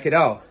 fool, check it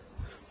out.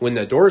 When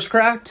the door's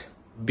cracked,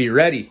 be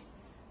ready.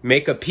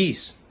 Make a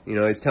piece. You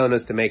know, he's telling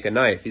us to make a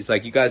knife. He's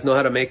like, you guys know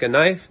how to make a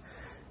knife?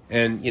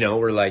 And, you know,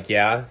 we're like,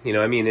 yeah. You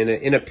know, I mean,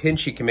 in a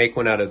pinch, you can make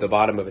one out of the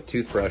bottom of a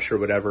toothbrush or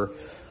whatever.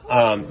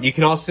 You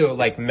can also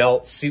like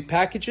melt soup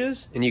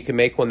packages, and you can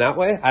make one that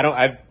way.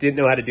 I didn't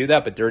know how to do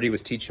that, but Dirty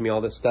was teaching me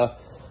all this stuff.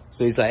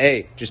 So he's like,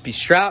 hey, just be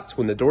strapped.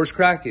 When the doors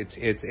crack,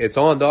 it's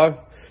on, dog.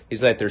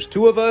 He's like, there's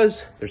 2 of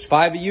us, there's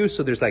 5 of you,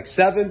 so there's like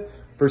 7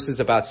 versus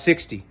about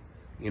 60.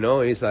 You know,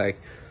 and he's like,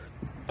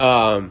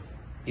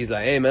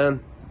 hey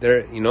man,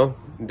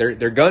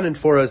 they're gunning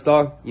for us,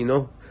 dog. You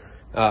know,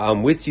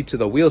 I'm with you till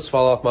the wheels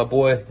fall off, my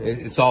boy.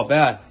 It's all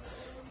bad.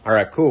 All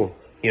right, cool.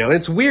 You know, and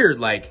it's weird,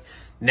 like.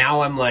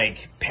 Now I'm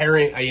like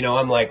you know,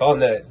 I'm like on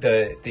the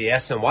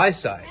SNY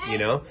side, you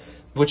know,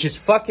 which is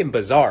fucking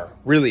bizarre,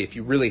 really, if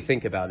you really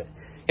think about it.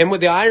 And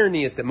what the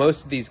irony is that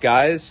most of these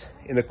guys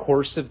in the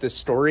course of this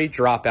story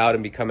drop out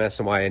and become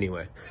SNY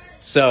anyway.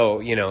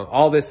 So, you know,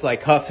 all this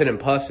like huffing and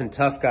puffing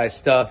tough guy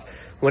stuff,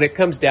 when it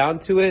comes down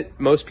to it,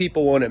 most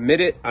people won't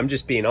admit it. I'm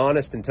just being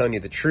honest and telling you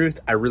the truth.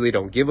 I really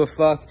don't give a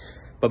fuck,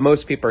 but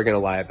most people are going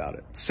to lie about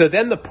it. So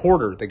then the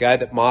porter, the guy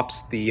that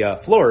mops the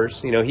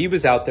floors, you know, he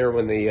was out there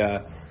when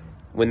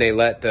they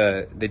let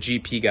the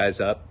GP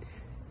guys up.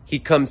 He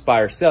comes by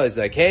our cell. He's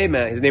like, hey,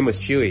 man. His name was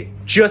Chewy.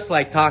 Just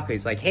like Taco.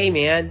 He's like, hey,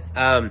 man.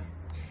 I'm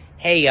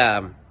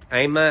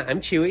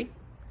Chewy.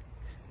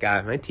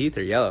 God, my teeth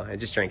are yellow. I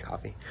just drank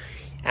coffee.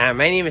 My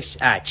name is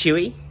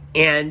Chewy.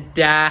 And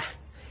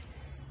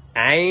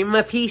I'm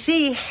a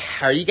PC.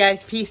 Are you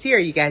guys PC or are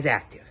you guys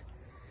active?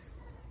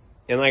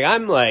 And like,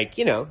 I'm like,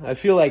 you know, I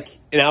feel like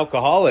an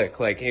alcoholic,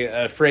 like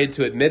afraid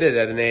to admit it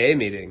at an AA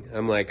meeting.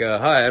 I'm like,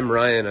 hi, I'm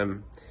Ryan.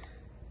 I'm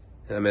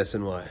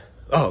SNY.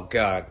 Oh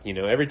God, you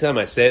know, every time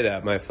I say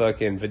that, my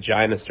fucking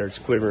vagina starts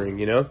quivering,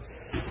 you know?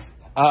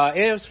 And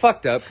it was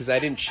fucked up because I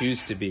didn't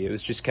choose to be. It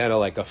was just kind of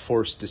like a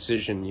forced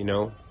decision, you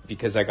know,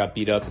 because I got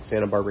beat up in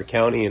Santa Barbara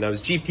County and I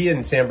was GP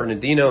in San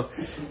Bernardino.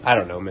 I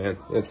don't know, man.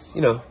 It's,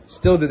 you know,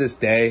 still to this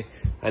day,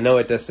 I know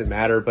it doesn't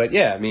matter, but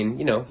yeah, I mean,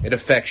 you know, it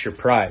affects your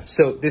pride.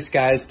 So this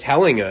guy's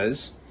telling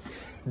us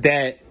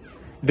that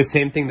the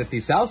same thing that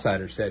these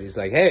Southsiders said. He's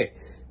like, hey,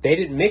 they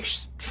didn't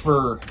mix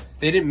for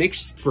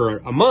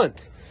a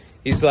month.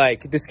 He's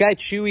like, this guy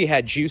Chewy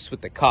had juice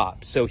with the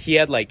cops, so he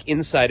had like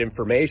inside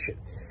information.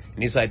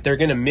 And he's like, they're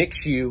gonna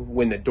mix you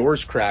when the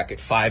doors crack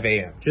at 5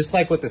 a.m. Just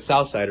like what the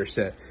Southsider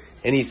said.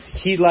 And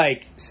he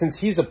like, since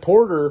he's a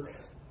porter,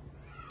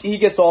 he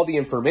gets all the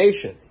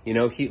information. You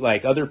know, he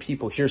like other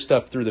people hear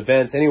stuff through the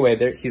vents.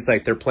 Anyway, he's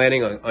like, they're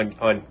planning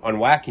on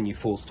whacking you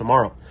fools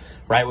tomorrow,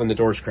 right when the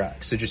doors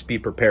crack. So just be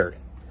prepared.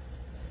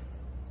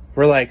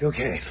 We're like,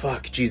 okay,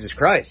 fuck, Jesus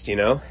Christ, you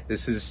know,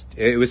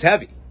 it was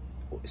heavy.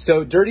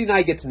 So Dirty and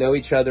I get to know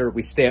each other.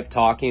 We stay up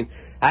talking.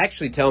 I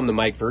actually tell him the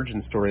Mike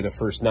Virgin story the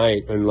first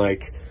night, and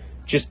like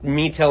just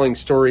me telling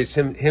stories,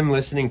 him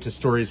listening to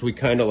stories, we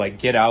kind of like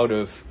get out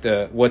of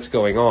the what's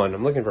going on.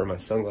 I'm looking for my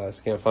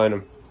sunglasses. Can't find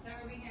them.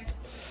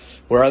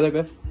 Where are they,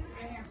 Beth?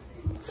 Right here.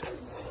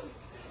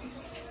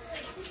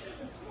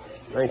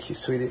 Thank you,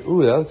 sweetie.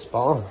 Ooh, that looks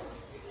bomb.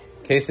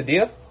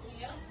 Quesadilla?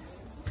 Yep.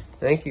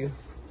 Thank you.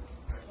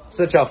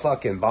 Such a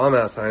fucking bomb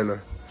ass,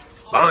 Heiner.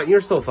 Bomb,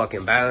 you're so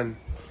fucking bad.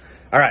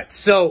 All right.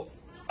 So,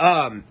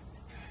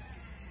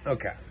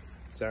 okay.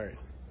 Sorry.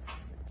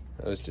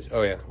 I was just,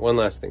 oh yeah, one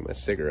last thing, my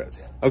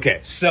cigarettes. Okay.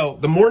 So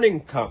the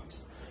morning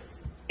comes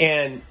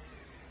and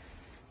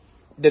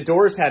the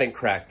doors hadn't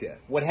cracked yet.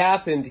 What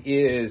happened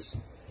is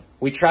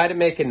we tried to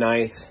make a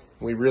knife.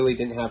 We really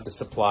didn't have the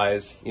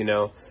supplies, you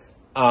know.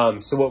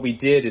 So what we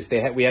did is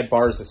we had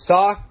bars of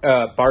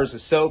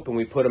soap, and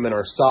we put them in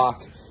our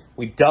sock.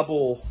 We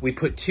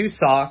put 2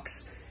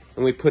 socks,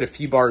 and we put a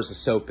few bars of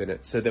soap in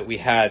it so that we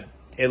had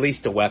at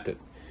least a weapon.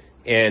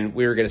 And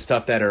we were going to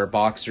stuff that in our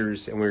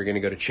boxers, and we were going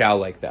to go to chow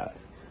like that.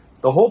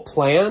 The whole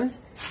plan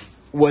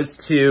was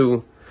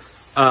to,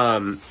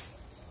 we're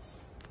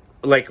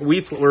like,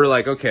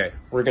 okay,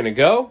 we're going to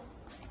go.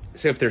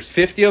 So if there's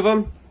 50 of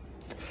them,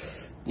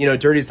 you know,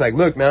 Dirty's like,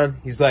 look, man,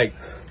 he's like,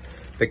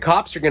 the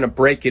cops are going to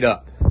break it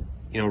up,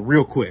 you know,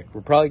 real quick.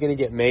 We're probably going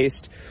to get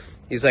maced.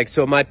 He's like,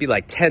 so it might be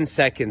like 10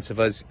 seconds of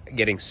us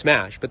getting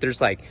smashed, but there's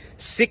like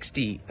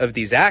 60 of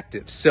these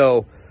actives.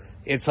 So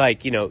it's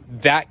like, you know,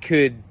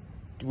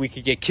 we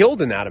could get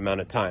killed in that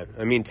amount of time.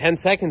 I mean, 10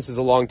 seconds is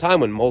a long time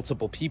when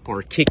multiple people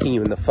are kicking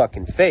you in the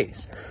fucking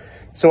face.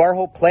 So our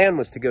whole plan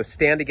was to go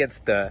stand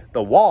against the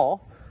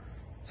wall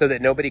so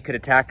that nobody could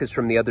attack us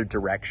from the other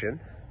direction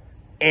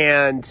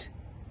and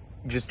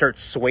just start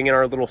swinging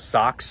our little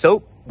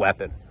soap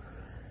weapon.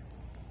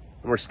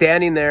 And we're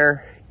standing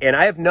there, and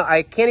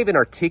I can't even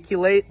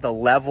articulate the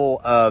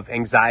level of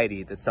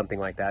anxiety that something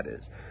like that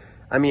is.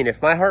 I mean,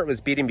 if my heart was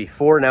beating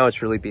before, now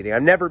it's really beating.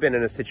 I've never been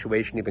in a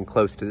situation even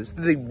close to this.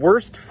 This is the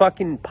worst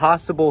fucking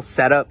possible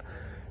setup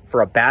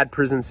for a bad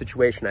prison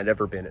situation I'd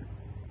ever been in.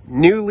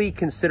 Newly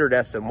considered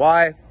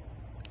SMY,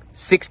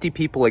 60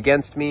 people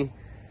against me.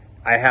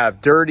 I have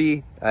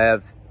Dirty. I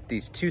have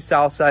these 2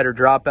 Southsider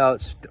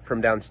dropouts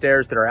from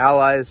downstairs that are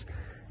allies.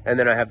 And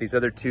then I have these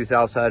other 2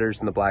 Southsiders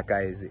and the black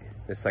guy, Izzy.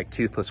 This like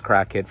toothless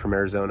crackhead from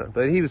Arizona.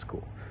 But he was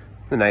cool.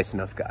 A nice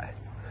enough guy.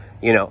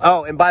 You know,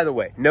 oh, and by the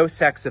way, no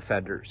sex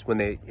offenders when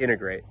they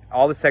integrate.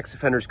 All the sex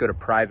offenders go to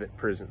private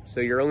prisons.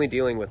 So you're only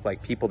dealing with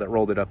like people that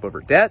rolled it up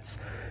over debts,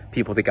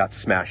 people that got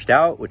smashed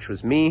out, which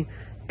was me,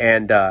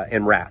 and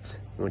rats,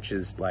 which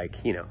is like,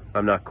 you know,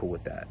 I'm not cool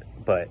with that.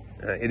 But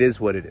it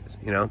is what it is,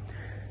 you know?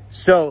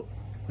 So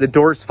the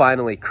doors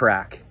finally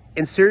crack.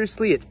 And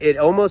seriously, it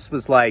almost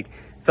was like,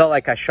 felt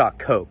like I shot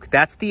coke.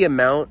 That's the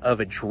amount of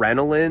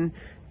adrenaline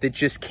that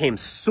just came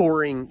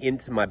soaring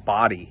into my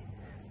body.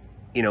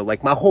 You know,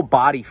 like my whole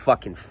body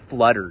fucking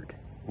fluttered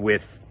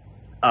with,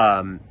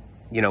 you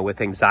know, with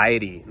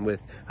anxiety and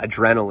with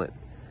adrenaline.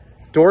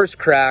 Doors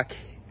crack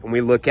and we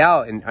look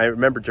out, and I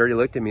remember Dirty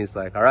looked at me. He's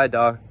like, all right,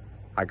 dog,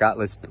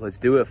 let's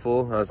do it,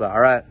 fool. I was like,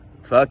 all right,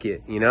 fuck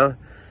it, you know?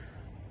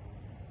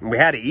 And we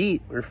had to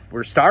eat.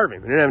 We're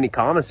starving. We didn't have any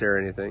commissary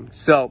or anything.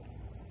 So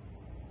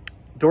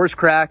doors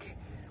crack.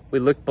 We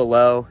look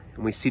below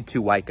and we see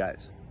 2 white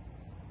guys.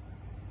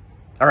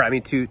 Or I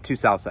mean, two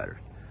Southsiders.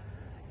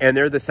 And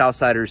they're the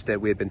Southsiders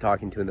that we had been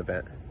talking to in the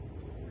vent.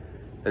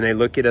 And they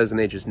look at us and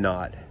they just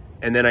nod.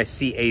 And then I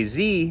see AZ,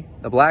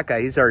 the black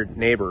guy, he's our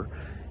neighbor.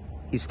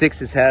 He sticks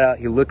his head out,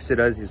 he looks at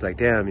us, he's like,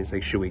 damn, he's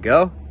like, should we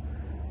go?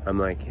 I'm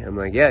like,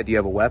 yeah, do you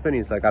have a weapon?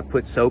 He's like, I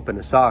put soap in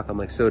a sock. I'm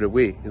like, so did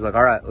we. He's like,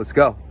 all right, let's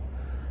go.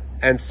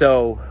 And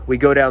so we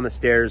go down the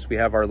stairs, we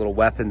have our little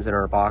weapons in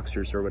our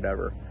boxers or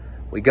whatever.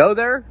 We go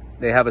there,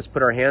 they have us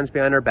put our hands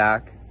behind our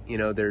back. You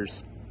know,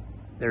 there's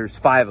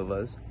 5 of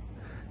us.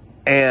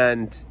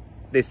 And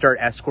they start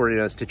escorting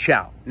us to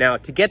chow. Now,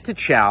 to get to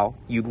chow,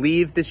 you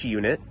leave this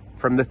unit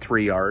from the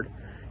 3 yard.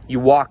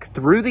 You walk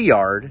through the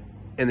yard,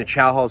 and the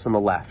chow hall's on the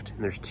left.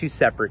 And there's 2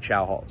 separate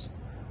chow halls.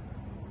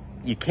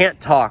 You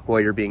can't talk while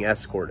you're being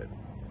escorted.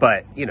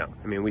 But, you know,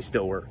 I mean, we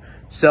still were.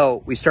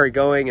 So we started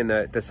going, and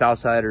the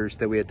Southsiders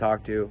that we had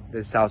talked to, the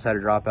Southsider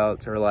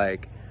dropouts are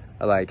like,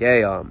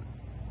 hey,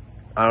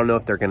 I don't know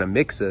if they're going to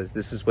mix us.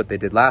 This is what they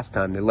did last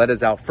time. They let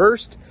us out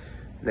first,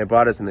 and they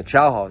brought us in the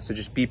chow hall. So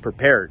just be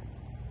prepared.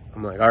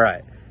 I'm like, all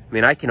right. I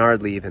mean, I can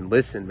hardly even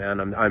listen, man.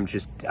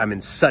 I'm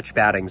in such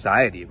bad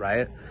anxiety,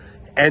 right?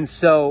 And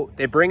so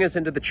they bring us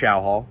into the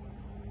chow hall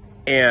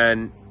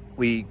and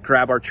we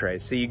grab our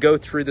trays. So you go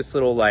through this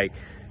little, like,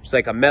 it's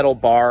like a metal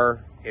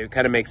bar. It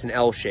kind of makes an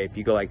L shape.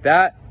 You go like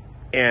that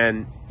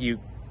and you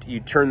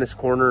turn this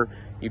corner,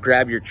 you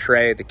grab your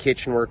tray. The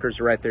kitchen workers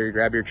are right there. You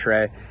grab your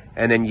tray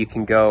and then you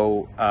can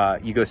go,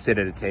 you go sit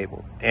at a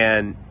table.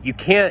 And you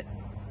can't,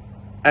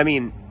 I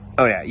mean,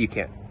 oh yeah, you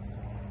can't.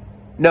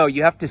 No,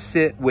 you have to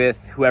sit with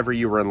whoever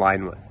you were in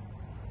line with.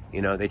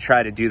 You know, they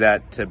try to do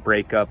that to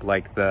break up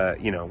like the,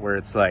 you know, where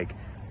it's like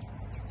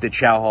the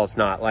chow hall's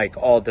not like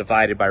all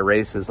divided by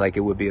races like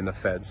it would be in the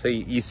Fed. So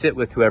you sit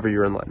with whoever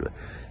you're in line with.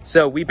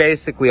 So we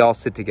basically all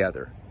sit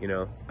together, you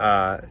know,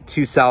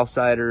 2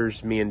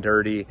 Southsiders, me and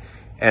Dirty,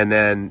 and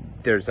then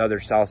there's other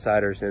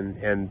Southsiders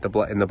and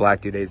the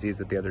black dude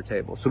AZ's at the other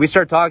table. So we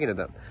start talking to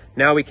them.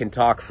 Now we can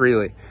talk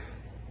freely.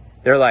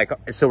 They're like,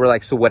 so we're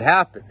like, so what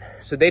happened?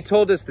 So they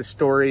told us the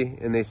story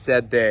and they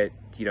said that,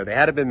 you know, they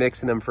hadn't been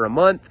mixing them for a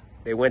month.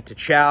 They went to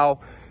chow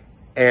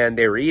and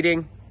they were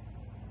eating.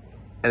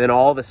 And then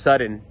all of a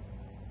sudden,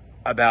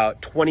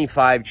 about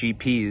 25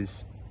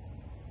 GPs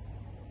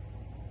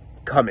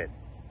coming,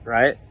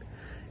 right?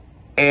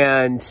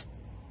 And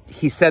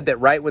he said that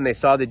right when they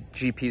saw the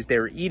GPs, they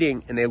were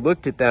eating, and they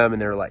looked at them,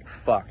 and they were like,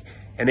 fuck.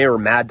 And they were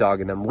mad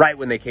dogging them right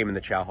when they came in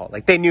the chow hall.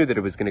 Like, they knew that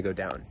it was going to go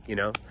down, you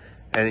know?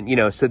 And, you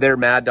know, so they're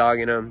mad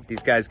dogging them.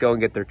 These guys go and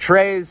get their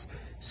trays.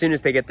 As soon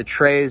as they get the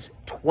trays,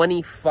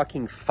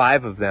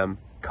 5 of them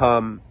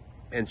come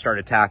and start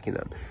attacking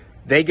them.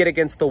 They get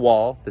against the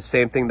wall, the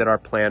same thing that our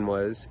plan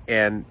was,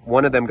 and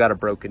one of them got a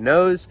broken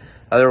nose,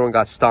 the other one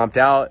got stomped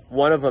out,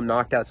 one of them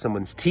knocked out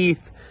someone's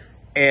teeth,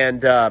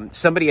 and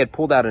somebody had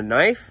pulled out a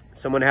knife,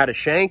 someone had a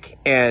shank,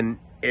 and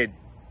it,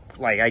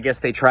 like, I guess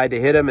they tried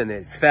to hit him and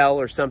it fell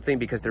or something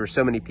because there were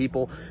so many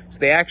people. So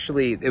they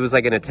actually, it was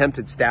like an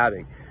attempted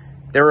stabbing.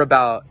 There were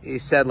about, he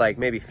said, like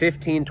maybe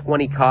 15,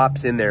 20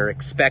 cops in there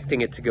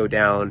expecting it to go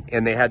down,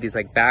 and they had these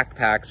like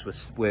backpacks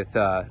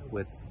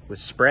with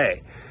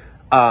spray.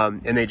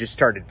 And they just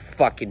started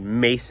fucking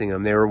macing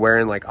them. They were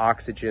wearing like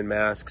oxygen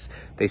masks.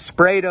 They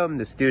sprayed them.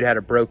 This dude had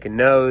a broken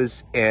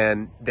nose,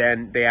 and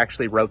then they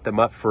actually wrote them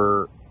up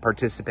for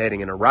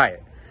participating in a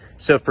riot.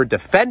 So for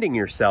defending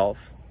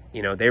yourself,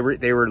 you know, they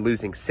were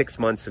losing 6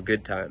 months of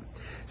good time.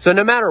 So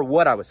no matter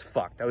what, I was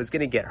fucked. I was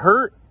going to get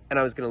hurt, and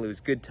I was going to lose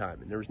good time,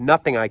 and there was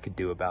nothing I could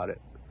do about it.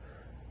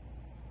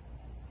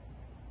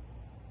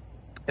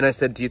 And I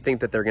said, do you think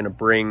that they're going to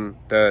bring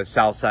the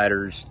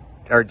Southsiders,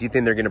 or do you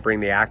think they're going to bring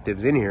the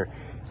actives in here?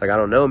 It's like, I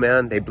don't know,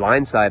 man. They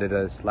blindsided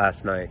us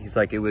last night. He's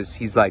like,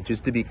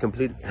 just to be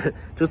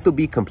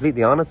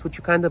completely honest with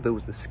you, kind of, it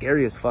was the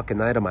scariest fucking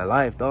night of my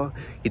life, dog.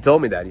 He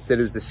told me that. He said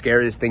it was the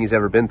scariest thing he's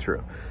ever been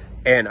through.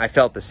 And I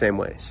felt the same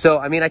way. So,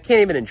 I mean, I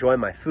can't even enjoy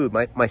my food.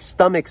 My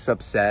stomach's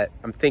upset.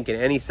 I'm thinking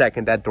any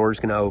second that door's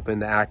going to open,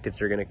 the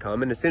actives are going to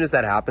come. And as soon as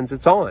that happens,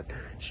 it's on.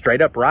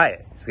 Straight up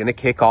riot. It's going to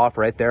kick off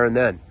right there and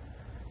then.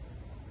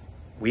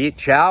 We eat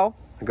chow.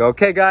 I go,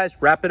 okay, guys,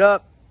 wrap it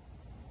up.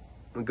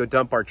 We go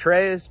dump our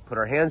trays, put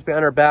our hands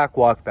behind our back,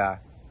 walk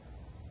back.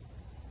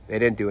 They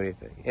didn't do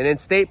anything. And in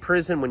state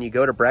prison, when you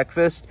go to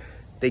breakfast,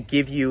 they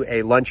give you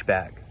a lunch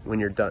bag when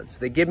you're done. So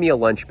they give me a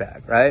lunch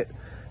bag, right?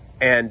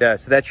 And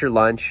so that's your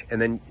lunch,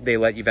 and then they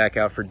let you back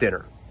out for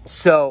dinner.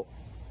 So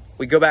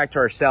we go back to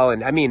our cell,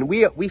 and I mean,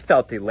 we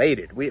felt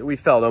elated. We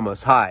felt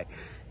almost high.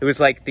 It was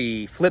like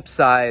the flip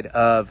side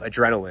of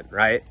adrenaline,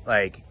 right?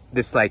 Like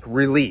this like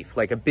relief,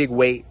 like a big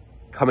weight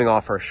coming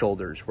off our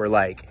shoulders. We're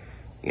like,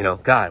 you know,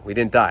 God, we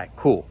didn't die.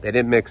 Cool. They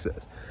didn't mix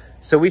us.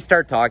 So we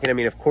start talking. I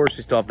mean, of course,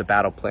 we still have the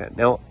battle plan.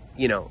 Now,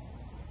 you know,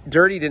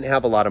 Dirty didn't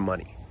have a lot of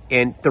money.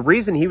 And the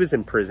reason he was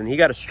in prison, he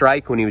got a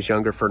strike when he was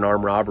younger for an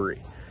armed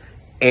robbery.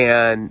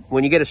 And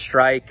when you get a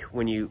strike,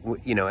 you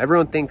know,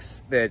 everyone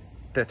thinks that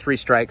the 3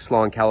 strikes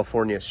law in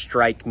California,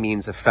 strike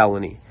means a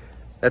felony.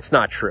 That's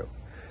not true.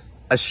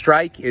 A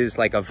strike is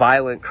like a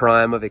violent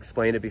crime. I've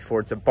explained it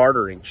before. It's a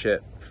bartering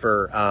chip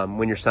for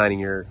when you're signing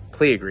your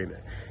plea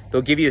agreement.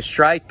 They'll give you a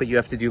strike, but you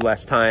have to do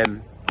less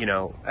time, you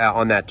know,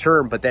 on that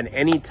term. But then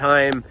any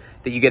time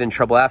that you get in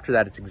trouble after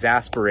that, it's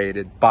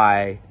exasperated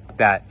by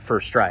that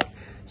first strike.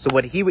 So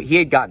what he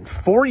had gotten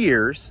 4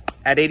 years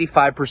at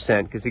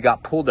 85% because he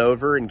got pulled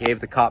over and gave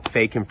the cop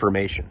fake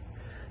information.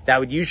 That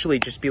would usually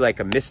just be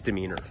like a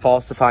misdemeanor,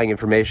 falsifying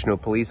information to a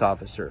police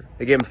officer.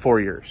 They gave him 4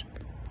 years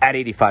at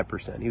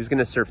 85%. He was going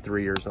to serve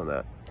 3 years on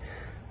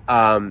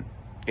that,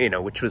 you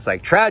know, which was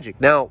like tragic.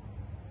 Now,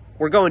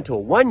 we're going to a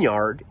 1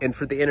 yard, and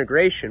for the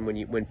integration,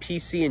 when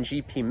PC and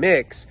GP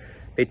mix,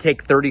 they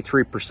take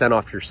 33%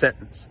 off your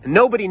sentence. And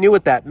nobody knew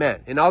what that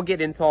meant. And I'll get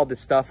into all this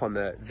stuff on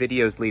the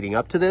videos leading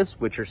up to this,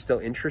 which are still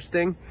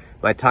interesting.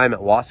 My time at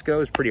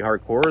Wasco is pretty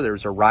hardcore. There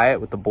was a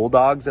riot with the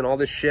Bulldogs and all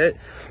this shit.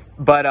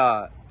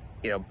 But,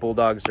 you know,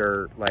 Bulldogs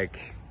are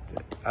like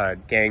a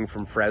gang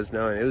from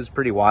Fresno, and it was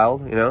pretty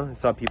wild, you know. I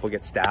saw people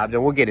get stabbed,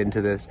 and we'll get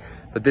into this.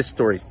 But this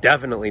story's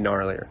definitely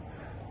gnarlier.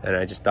 And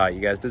I just thought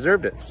you guys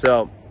deserved it.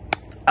 So,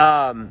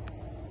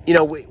 you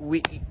know,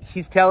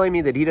 he's telling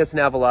me that he doesn't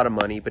have a lot of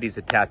money, but he's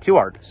a tattoo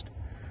artist,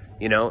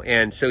 you know,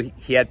 and so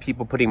he had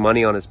people putting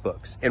money on his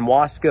books. In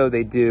Wasco,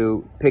 they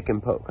do pick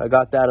and poke. I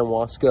got that in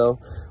Wasco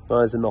when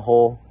I was in the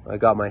hole. I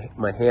got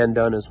my hand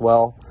done as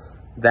well.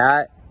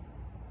 That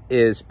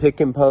is pick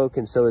and poke,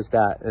 and so is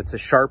that. It's a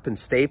sharpened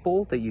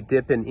staple that you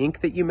dip in ink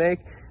that you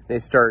make. They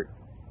start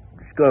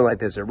just going like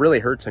this. It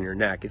really hurts on your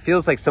neck. It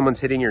feels like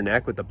someone's hitting your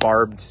neck with a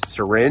barbed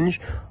syringe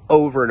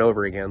over and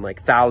over again,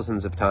 like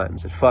thousands of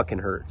times. It fucking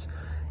hurts.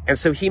 And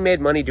so he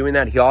made money doing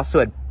that. He also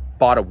had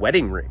bought a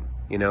wedding ring.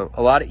 You know,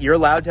 you're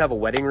allowed to have a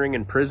wedding ring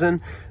in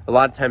prison. A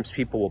lot of times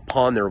people will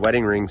pawn their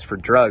wedding rings for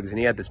drugs. And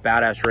he had this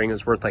badass ring that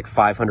was worth like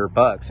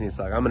 $500. And he's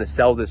like, I'm going to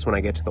sell this when I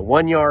get to the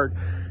 1 yard.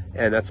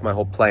 And that's my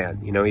whole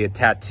plan. You know, he had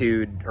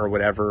tattooed or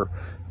whatever,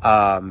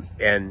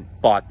 and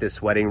bought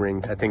this wedding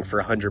ring, I think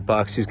for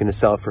 $100. He was going to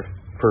sell it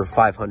for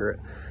 500.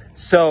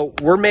 So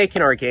we're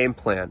making our game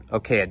plan.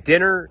 Okay, at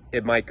dinner,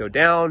 it might go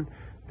down.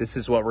 This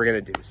is what we're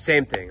going to do.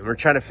 Same thing. And we're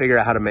trying to figure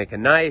out how to make a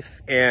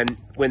knife. And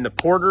when the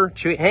porter,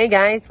 Chewy, hey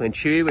guys, when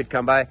Chewy would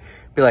come by,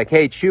 be like,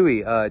 hey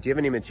Chewy, do you have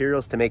any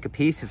materials to make a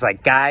piece? He's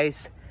like,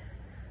 guys,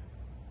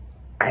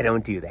 I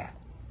don't do that.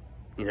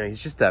 You know,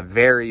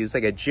 he was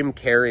like a Jim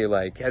Carrey,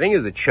 like, I think it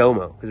was a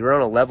chomo, because we're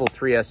on a level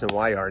 3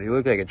 S&Y yard. He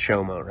looked like a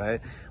chomo,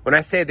 right? When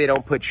I say they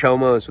don't put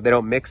chomos, they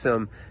don't mix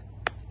them,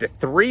 the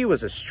 3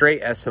 was a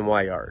straight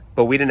S&Y yard,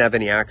 but we didn't have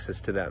any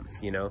access to them,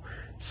 you know?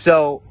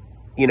 So,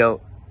 you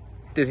know,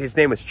 his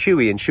name was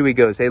Chewy, and Chewy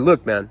goes, hey,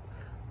 look, man.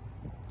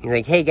 He's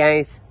like, hey,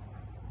 guys,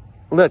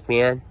 look,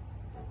 man,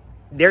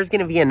 there's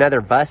going to be another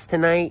bus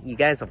tonight. You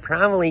guys will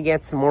probably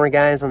get some more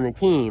guys on the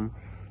team,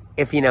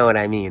 if you know what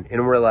I mean.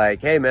 And we're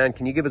like, hey, man,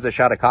 can you give us a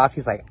shot of coffee?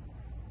 He's like,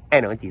 I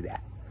don't do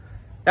that.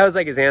 That was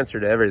like his answer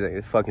to everything.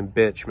 The fucking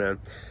bitch, man.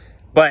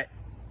 But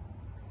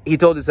he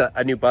told us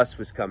a new bus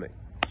was coming.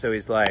 So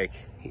he's like,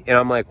 and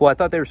I'm like, well, I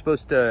thought it was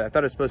supposed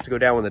to go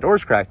down when the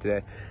doors cracked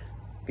today.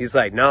 He's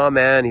like, no,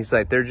 man. He's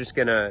like,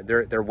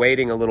 they're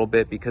waiting a little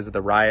bit because of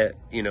the riot,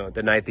 you know,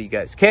 the night that you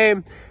guys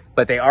came,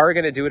 but they are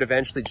going to do it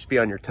eventually. Just be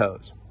on your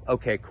toes.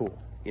 Okay, cool.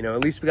 You know,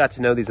 at least we got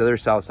to know these other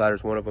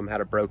Southsiders. One of them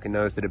had a broken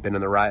nose that had been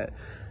in the riot.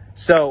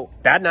 So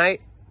that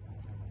night,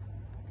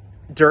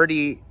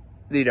 Dirty,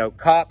 you know,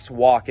 cops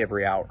walk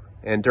every hour.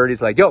 And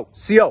Dirty's like, yo,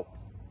 CO.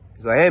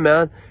 He's like, hey,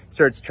 man. He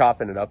starts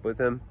chopping it up with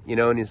him, you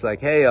know, and he's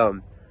like, hey,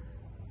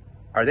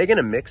 are they going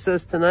to mix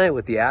us tonight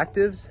with the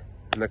actives?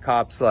 And the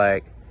cop's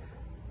like,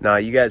 nah,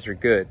 you guys are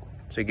good.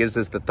 So he gives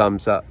us the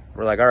thumbs up.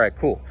 We're like, all right,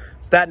 cool.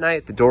 So that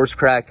night, the doors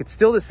crack. It's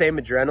still the same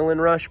adrenaline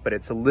rush, but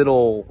it's a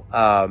little,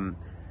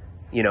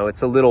 you know,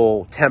 it's a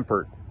little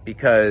tempered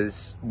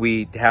because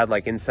we had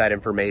like inside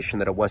information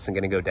that it wasn't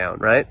going to go down,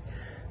 right?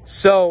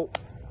 So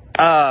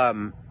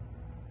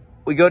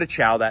we go to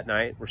chow that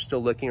night. We're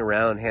still looking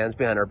around, hands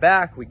behind our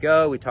back. We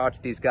talk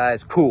to these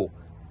guys. Cool.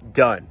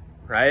 Done,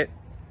 right?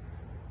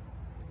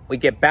 We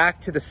get back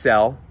to the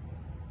cell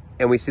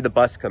and we see the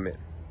bus come in.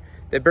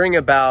 They bring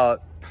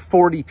about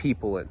 40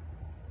 people in.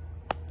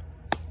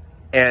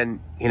 And,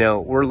 you know,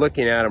 we're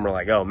looking at him. We're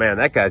like, oh, man,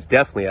 that guy's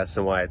definitely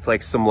S&Y. It's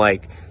like some,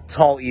 like,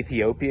 tall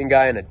Ethiopian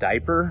guy in a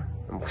diaper.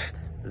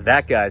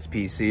 That guy's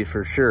PC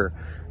for sure.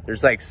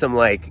 There's, like, some,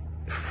 like,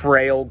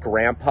 frail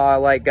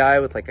grandpa-like guy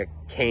with, like, a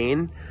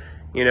cane,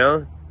 you know?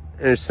 And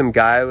there's some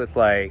guy with,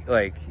 like,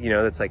 you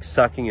know, that's, like,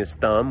 sucking his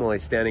thumb while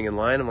he's standing in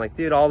line. I'm like,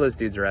 dude, all those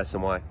dudes are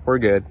S&Y. We're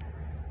good.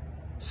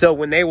 So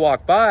when they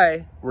walk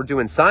by, we're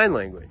doing sign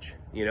language,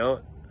 you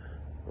know?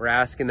 We're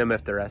asking them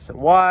if they're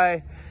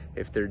S&Y,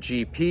 if they're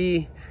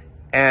GP,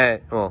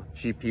 and, well,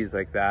 GP's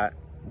like that.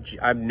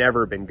 I've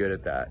never been good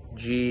at that.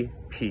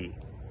 GP.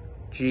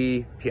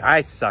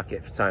 I suck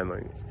at sign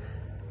language.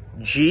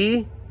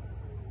 GP.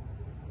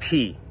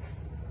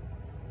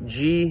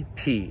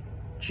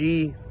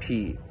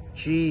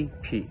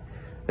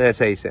 That's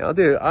how you say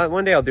it.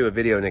 One day I'll do a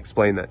video and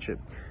explain that shit.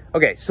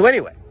 Okay, so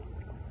anyway.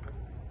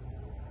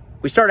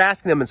 We start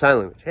asking them in sign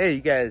language. Hey,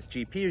 you guys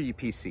GP or you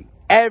PC?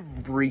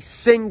 Every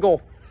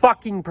single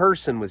fucking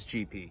person was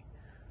GP.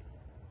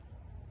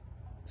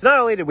 So not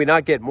only did we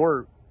not get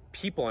more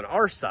people on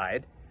our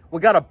side,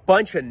 we got a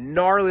bunch of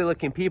gnarly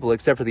looking people,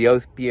 except for the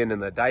Ethiopian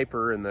and the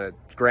diaper and the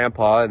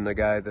grandpa and the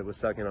guy that was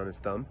sucking on his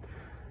thumb.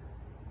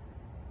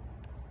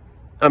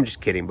 I'm just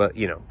kidding, but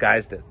you know,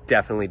 guys that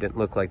definitely didn't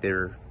look like they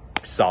were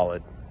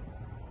solid.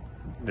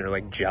 They're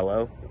like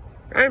Jello.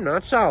 I'm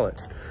not solid.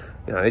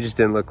 You know, they just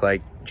didn't look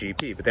like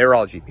GP, but they were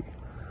all GP.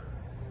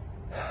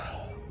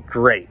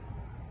 Great.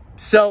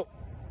 So,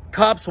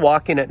 cops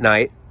walk in at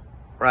night,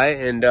 right?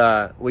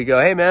 And we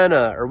go, hey, man,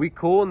 are we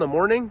cool in the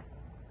morning?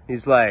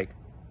 He's like,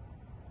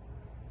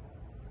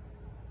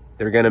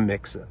 they're going to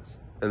mix us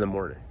in the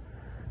morning.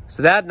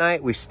 So that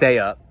night, we stay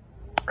up,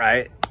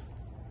 right?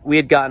 We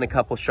had gotten a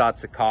couple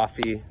shots of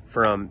coffee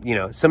from, you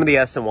know, some of the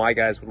S&Y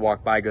guys would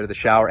walk by, go to the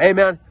shower. Hey,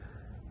 man,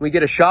 we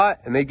get a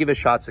shot, and they give us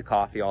shots of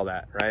coffee, all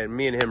that, right? And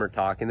me and him are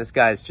talking. This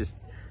guy's just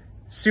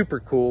super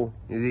cool.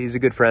 He's a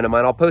good friend of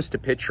mine. I'll post a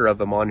picture of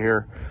him on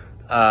here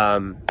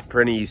for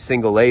any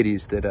single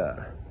ladies that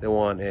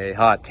want a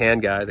hot tan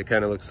guy that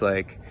kind of looks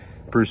like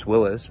Bruce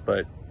Willis,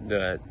 but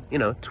you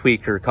know,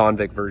 tweaker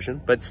convict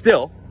version. But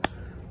still,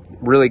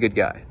 really good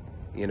guy.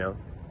 You know,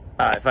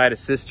 if I had a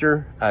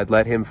sister, I'd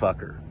let him fuck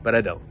her, but I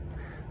don't.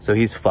 So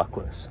he's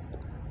fuckless.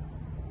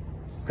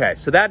 Okay,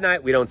 so that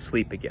night we don't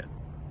sleep again.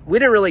 We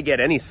didn't really get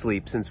any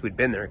sleep since we'd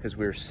been there because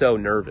we were so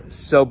nervous.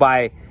 So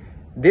by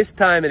this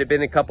time, it had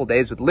been a couple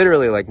days with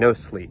literally like no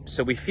sleep.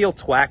 So we feel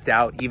twacked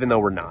out even though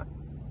we're not.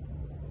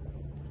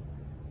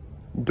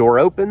 Door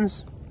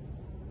opens.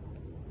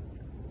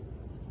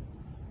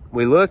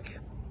 We look.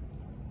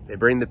 They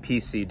bring the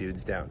PC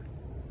dudes down.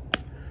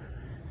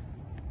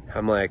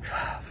 I'm like,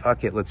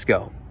 fuck it, let's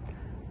go.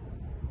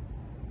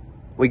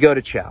 We go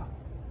to chow.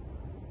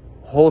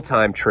 Whole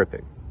time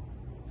tripping.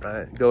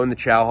 Right? Go in the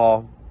chow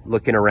hall,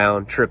 looking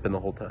around, tripping the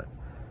whole time.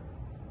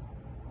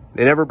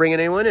 They never bring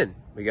anyone in.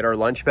 We get our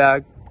lunch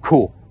bag.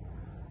 Cool.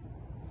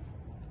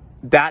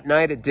 That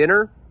night at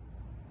dinner,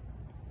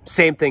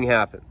 same thing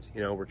happens.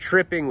 You know, we're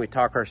tripping. We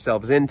talk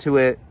ourselves into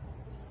it.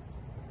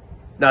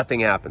 Nothing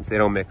happens. They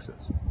don't mix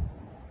us.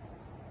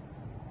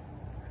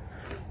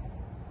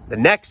 The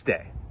next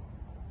day,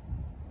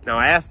 now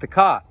I asked the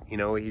cop, you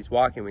know, he's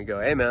walking. We go,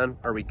 hey, man,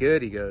 are we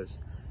good? He goes,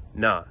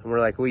 nah. And we're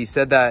like, well, you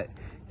said that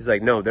He's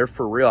like, no, they're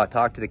for real. I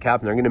talked to the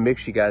captain. They're going to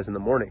mix you guys in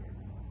the morning.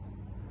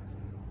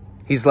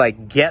 He's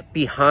like, get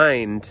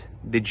behind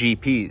the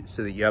GPs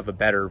so that you have a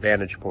better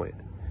vantage point.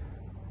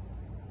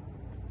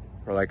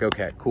 We're like,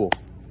 okay, cool.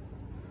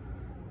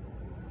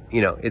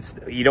 You know,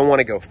 you don't want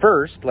to go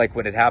first, like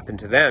what had happened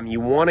to them. You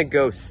want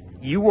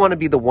to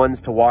be the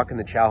ones to walk in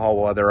the chow hall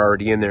while they're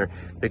already in there,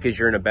 because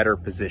you're in a better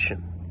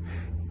position.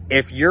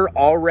 If you're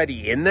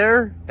already in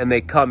there and they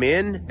come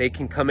in, they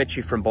can come at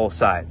you from both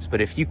sides. But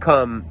if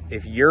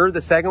you're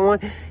the second one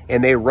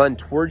and they run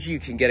towards you, you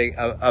can get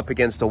up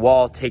against a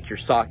wall, take your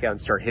sock out and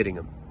start hitting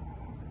them.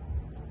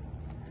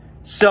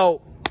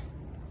 So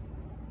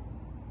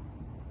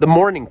the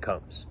morning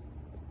comes.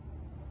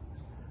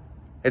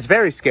 It's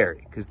very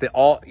scary because the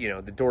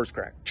doors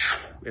crack.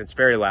 It's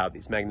very loud.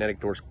 These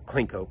magnetic doors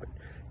clink open.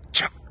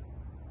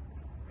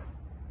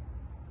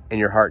 And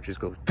your heart just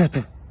goes.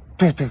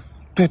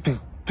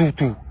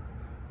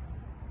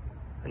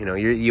 You know,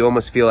 you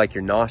almost feel like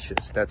you're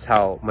nauseous. That's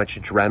how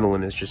much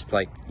adrenaline is just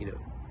like, you know,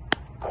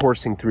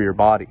 coursing through your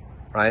body,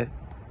 right?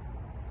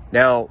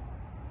 Now,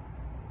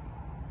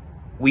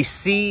 we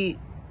see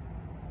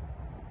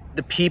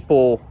the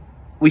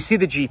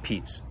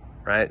GPs,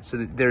 right? So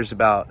there's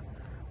about,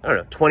 I don't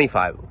know,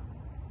 25 of them.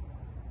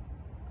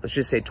 Let's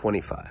just say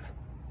 25.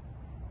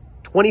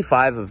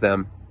 25 of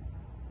them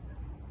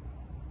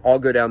all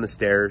go down the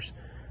stairs.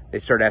 They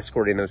start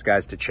escorting those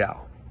guys to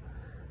chow.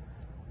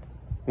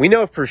 We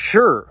know for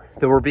sure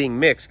that we're being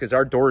mixed because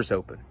our door's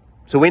open.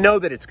 So we know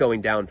that it's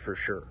going down for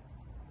sure.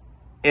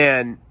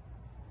 And,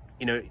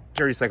 you know,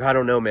 Jerry's like, I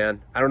don't know,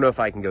 man. I don't know if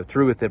I can go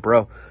through with it,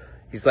 bro.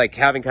 He's like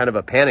having kind of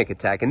a panic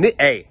attack. And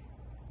hey,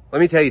 let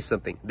me tell you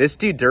something. This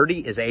dude Dirty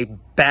is a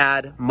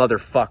bad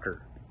motherfucker.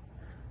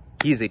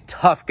 He's a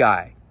tough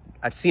guy.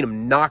 I've seen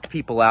him knock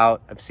people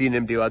out. I've seen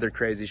him do other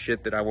crazy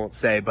shit that I won't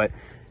say, but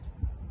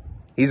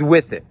he's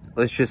with it.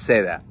 Let's just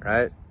say that,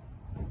 right?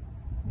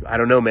 I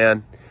don't know,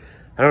 man.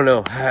 I don't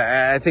know.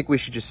 I think we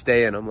should just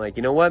stay in. I'm like,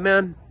 you know what,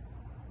 man?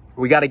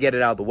 We got to get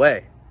it out of the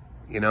way.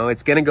 You know,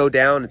 it's going to go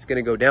down. It's going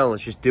to go down.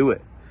 Let's just do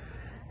it.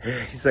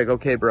 He's like,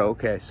 okay, bro.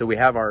 Okay. So we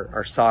have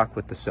our sock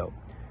with the soap.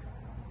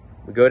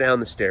 We go down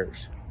the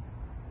stairs.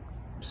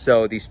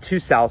 So these two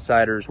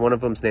Southsiders, one of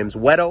them's name's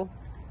Weto.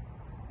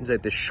 He's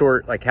like this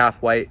short, like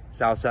half white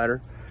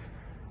Southsider.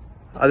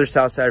 Other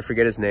Southsider,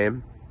 forget his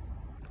name.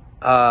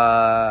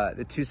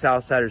 The two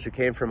Southsiders who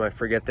came from, I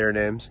forget their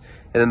names.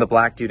 And then the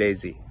black dude,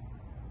 AZ.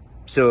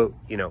 So,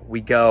 you know, we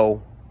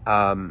go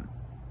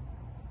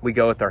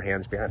with our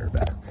hands behind our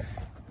back.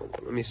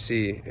 Let me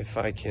see if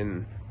I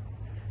can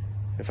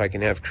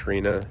have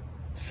Karina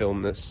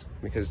film this,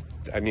 because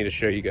I need to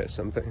show you guys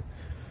something.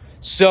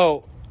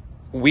 So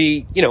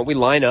we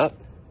line up,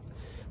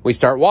 we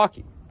start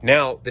walking.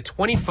 Now, the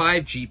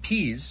 25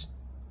 GPs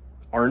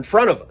are in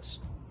front of us,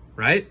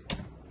 right?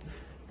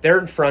 They're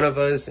in front of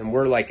us, and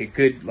we're like a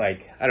good,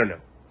 like, I don't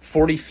know,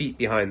 40 feet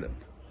behind them.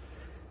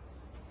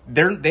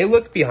 They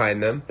look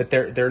behind them, but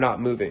they're not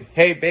moving.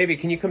 Hey, baby,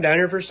 can you come down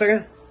here for a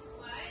second?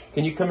 What?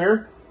 Can you come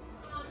here?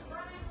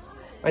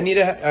 I need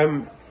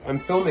I'm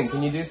filming.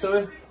 Can you do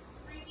something?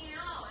 Freaking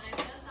out, and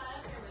I just got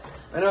up here with them.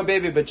 I know,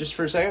 baby, but just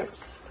for a second.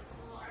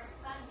 Well, our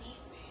son needs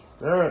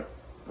me. All right.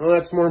 Well,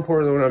 that's more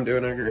important than what I'm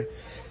doing. I agree.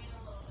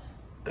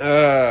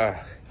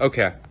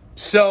 Okay.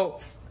 So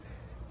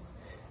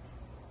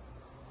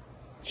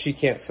she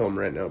can't film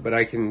right now, but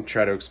I can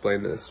try to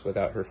explain this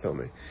without her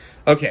filming.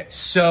 Okay,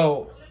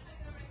 so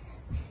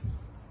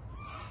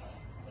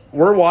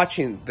we're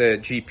watching the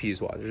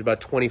GPs watch. There's about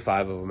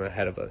 25 of them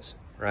ahead of us,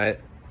 right?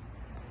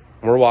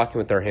 And we're walking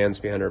with our hands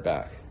behind our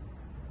back.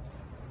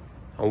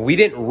 And we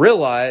didn't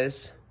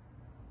realize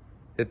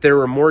that there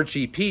were more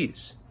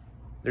GPs.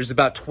 There's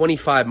about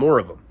 25 more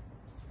of them.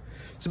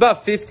 It's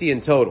about 50 in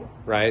total,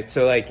 right?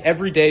 So like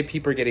every day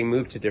people are getting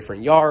moved to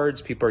different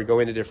yards. People are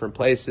going to different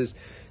places.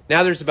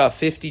 Now there's about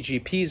 50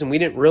 GPs and we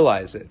didn't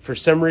realize it. For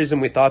some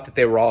reason, we thought that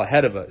they were all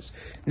ahead of us.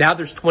 Now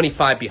there's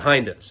 25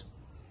 behind us.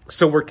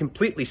 So we're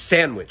completely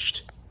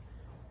sandwiched.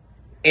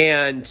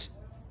 And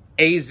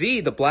AZ,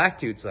 the black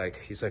dude's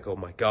like, he's like, oh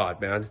my God,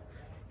 man.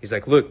 He's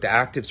like, look, the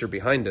actives are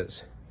behind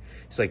us.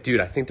 He's like, dude,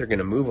 I think they're going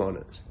to move on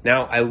us.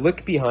 Now I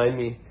look behind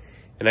me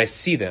and I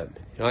see them.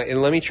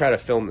 And let me try to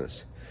film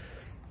this.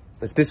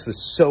 This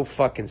was so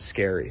fucking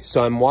scary.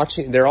 So I'm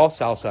watching, they're all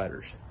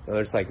Southsiders.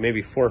 There's like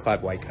maybe 4 or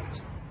 5 white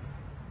guys.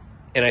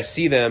 And I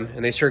see them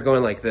and they start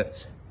going like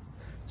this.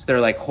 So they're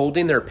like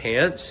holding their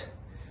pants.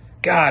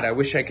 God, I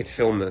wish I could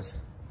film this.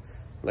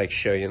 Like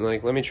show you.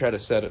 Like, let me try to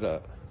set it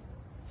up.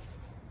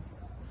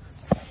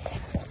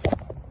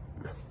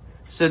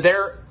 So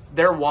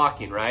they're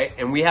walking, right?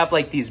 And we have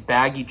like these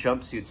baggy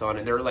jumpsuits on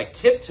and they're like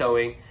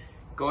tiptoeing,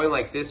 going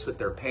like this with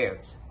their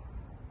pants.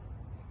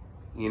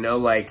 You know,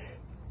 like,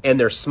 and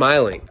they're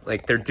smiling.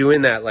 Like they're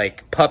doing that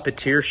like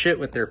puppeteer shit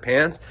with their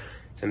pants.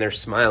 And they're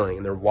smiling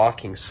and they're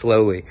walking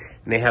slowly.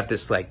 And they have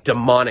this like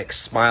demonic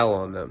smile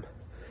on them.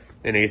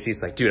 And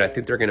AZ's like, dude, I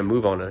think they're going to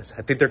move on us.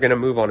 I think they're going to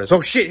move on us.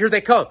 Oh shit, here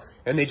they come.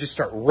 And they just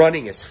start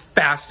running as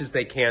fast as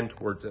they can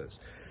towards us.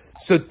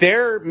 So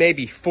they're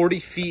maybe 40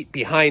 feet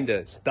behind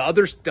us. The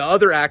other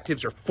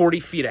actives are 40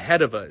 feet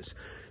ahead of us.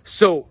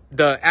 So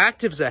the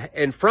actives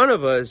in front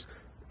of us,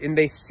 and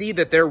they see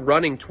that they're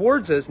running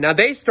towards us. Now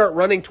they start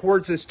running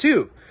towards us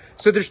too.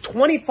 So there's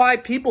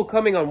 25 people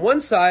coming on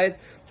one side,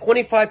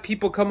 25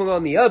 people coming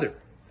on the other.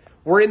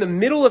 We're in the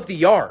middle of the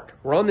yard.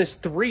 We're on this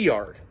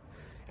 3-yard.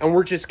 And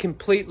we're just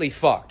completely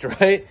fucked,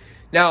 right?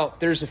 Now,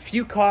 there's a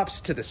few cops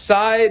to the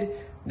side.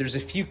 There's a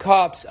few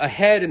cops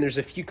ahead, and there's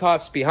a few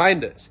cops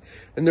behind us.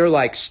 And they're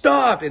like,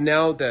 stop! And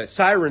now the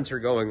sirens are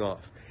going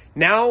off.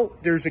 Now,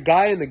 there's a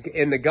guy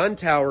in the gun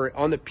tower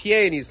on the PA,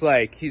 and he's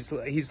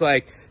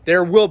like,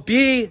 there will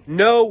be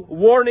no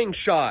warning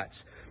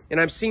shots. And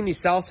I'm seeing these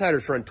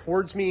Southsiders run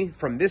towards me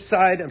from this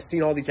side. I'm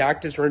seeing all these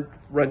actives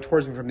run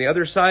towards me from the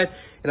other side.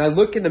 And I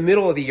look in the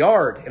middle of the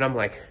yard, and I'm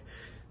like,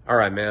 all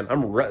right, man,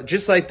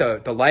 just like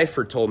the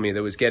lifer told me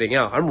that was getting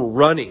out, I'm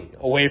running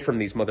away from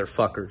these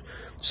motherfuckers.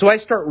 So I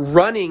start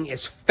running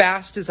as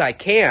fast as I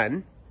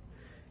can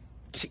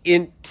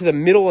into the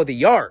middle of the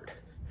yard,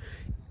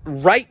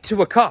 right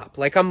to a cop.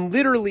 Like, I'm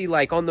literally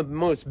like on the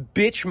most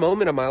bitch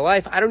moment of my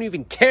life. I don't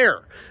even care.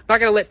 I'm not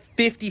going to let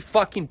 50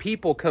 fucking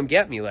people come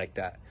get me like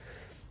that.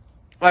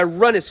 I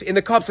run and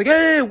the cop's like,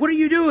 hey, what are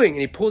you doing?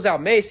 And he pulls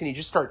out mace and he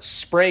just starts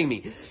spraying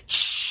me.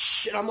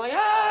 And I'm like,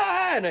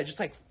 ah, and I just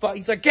like, fuck.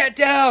 He's like, get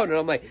down. And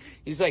I'm like,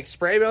 he's like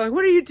spraying me. I'm like,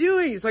 what are you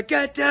doing? He's like,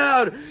 get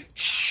down.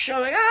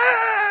 I'm like,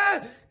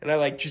 ah, and I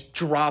like just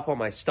drop on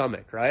my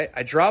stomach, right?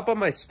 I drop on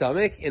my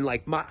stomach and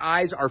like my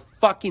eyes are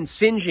fucking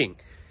singeing.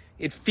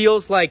 It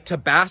feels like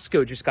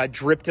Tabasco just got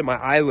dripped in my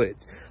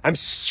eyelids. I'm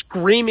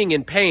screaming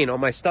in pain on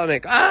my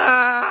stomach.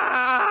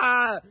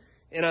 Ah,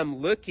 and I'm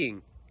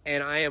looking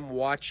and I am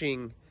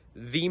watching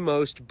the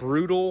most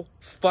brutal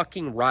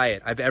fucking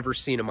riot I've ever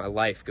seen in my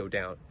life go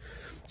down.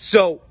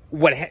 So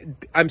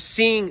I'm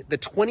seeing the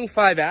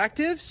 25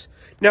 actives.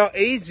 Now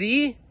AZ,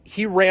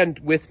 he ran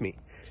with me.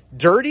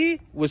 Dirty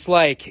was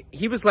like,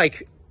 he was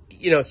like,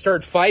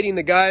 started fighting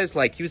the guys.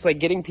 Like he was like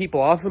getting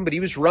people off him, but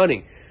he was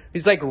running.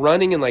 He's like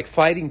running and like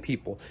fighting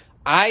people.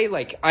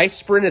 I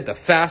sprinted the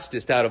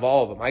fastest out of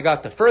all of them. I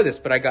got the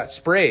furthest, but I got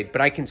sprayed,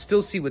 but I can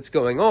still see what's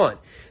going on.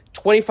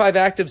 25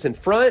 actives in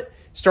front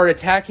start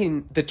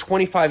attacking the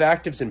 25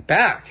 actives in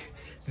back.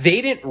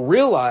 They didn't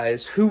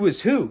realize who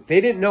was who.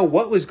 They didn't know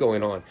what was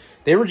going on.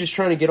 They were just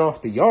trying to get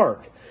off the yard.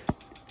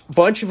 A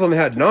bunch of them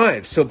had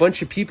knives, so a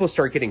bunch of people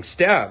start getting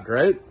stabbed,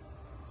 right?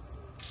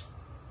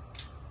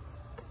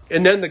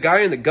 And then the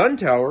guy in the gun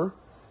tower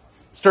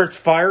starts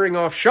firing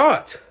off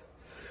shots.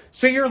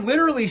 So you're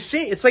literally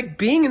seeing, it's like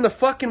being in the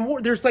fucking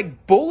war. There's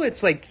like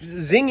bullets like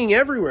zinging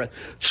everywhere.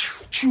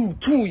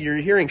 You're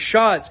hearing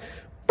shots.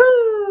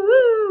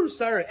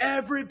 Siren,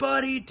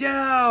 everybody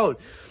down.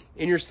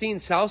 And you're seeing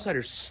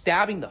Southsiders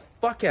stabbing the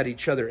fuck at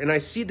each other. And I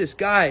see this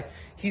guy,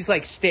 he's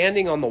like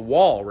standing on the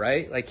wall,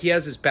 right? Like he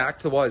has his back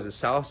to the wall as a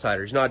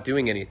Southsider. He's not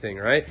doing anything,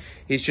 right?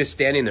 He's just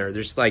standing there.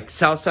 There's like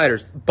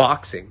Southsiders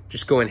boxing,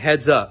 just going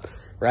heads up,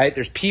 right?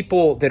 There's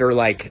people that are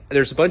like,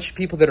 there's a bunch of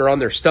people that are on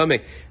their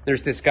stomach.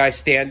 There's this guy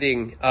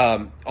standing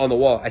on the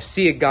wall. I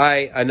see a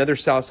guy, another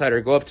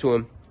Southsider, go up to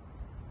him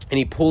and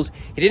he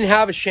didn't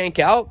have a shank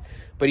out,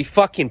 but he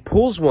fucking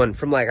pulls one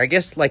from like, I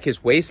guess like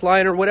his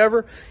waistline or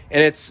whatever.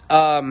 And it's,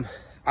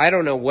 I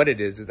don't know what it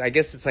is. I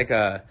guess it's like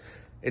a,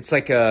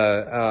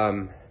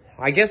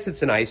 I guess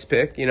it's an ice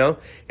pick,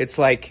 it's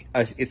like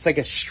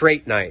a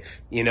straight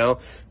knife,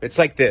 it's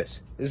like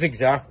this. This is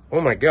exact.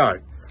 Oh my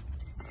God.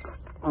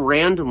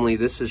 Randomly,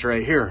 this is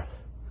right here.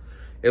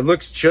 It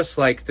looks just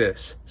like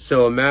this.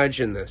 So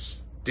imagine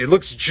this. It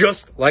looks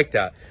just like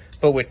that,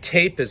 but with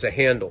tape as a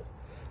handle.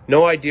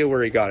 No idea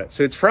where he got it.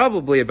 So it's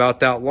probably about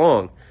that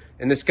long.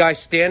 And this guy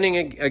standing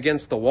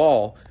against the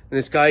wall, and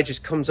this guy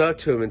just comes up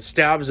to him and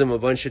stabs him a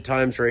bunch of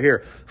times right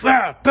here.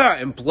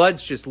 And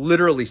blood's just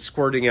literally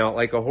squirting out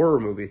like a horror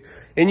movie.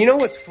 And you know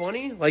what's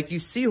funny? Like you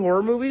see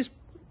horror movies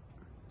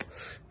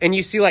and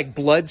you see like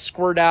blood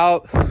squirt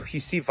out.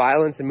 You see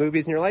violence in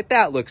movies and you're like,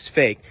 that looks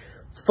fake.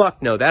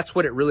 Fuck no, that's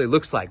what it really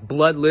looks like.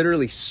 Blood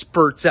literally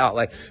spurts out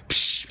like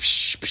psh,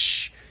 psh,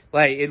 psh.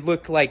 Like it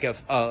looked like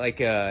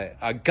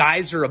a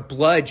geyser of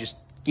blood just,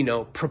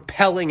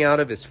 propelling out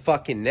of his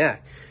fucking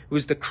neck. It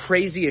was the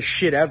craziest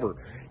shit ever.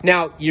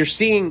 Now, you're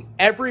seeing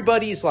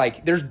everybody's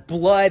like, there's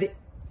blood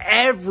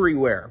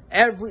everywhere.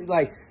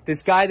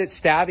 This guy that's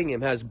stabbing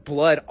him has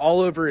blood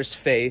all over his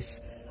face.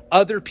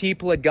 Other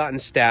people had gotten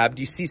stabbed.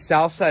 You see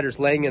Southsiders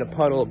laying in a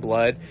puddle of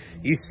blood.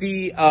 You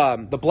see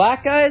the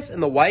black guys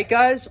and the white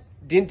guys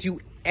didn't do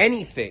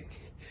anything.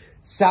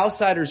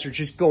 Southsiders are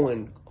just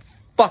going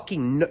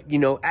fucking,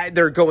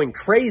 they're going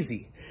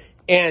crazy.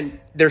 And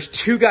there's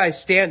two guys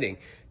standing.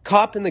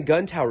 Cop in the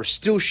gun tower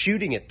still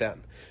shooting at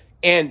them.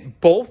 And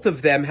both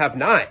of them have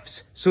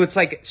knives. So it's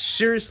like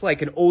serious,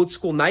 like an old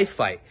school knife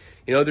fight.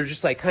 They're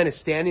just like kind of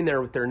standing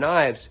there with their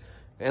knives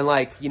and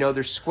like,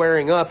 they're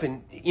squaring up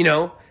and,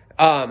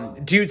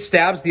 dude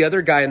stabs the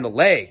other guy in the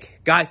leg.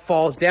 Guy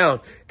falls down.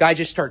 Guy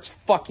just starts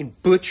fucking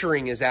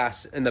butchering his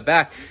ass in the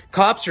back.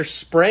 Cops are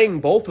spraying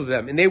both of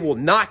them and they will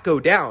not go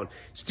down.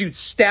 This dude's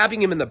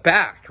stabbing him in the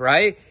back,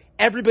 right?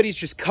 everybody's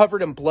just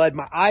covered in blood.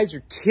 My eyes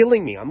are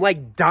killing me. I'm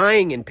like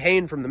dying in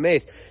pain from the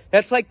mace.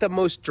 That's like the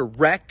most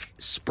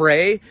direct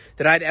spray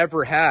that I'd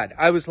ever had.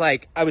 I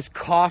was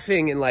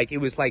coughing and like, it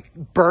was like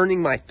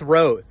burning my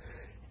throat.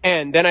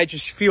 And then I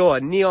just feel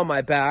a knee on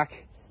my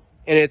back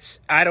and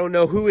I don't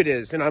know who it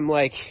is. And I'm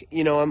like,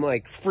 I'm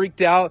like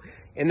freaked out.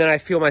 And then I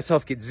feel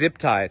myself get zip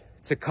tied.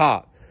 It's a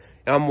cop.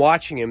 And I'm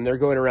watching him. They're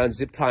going around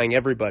zip tying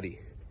everybody.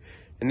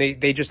 And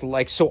they just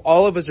like, so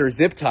all of us are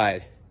zip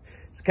tied.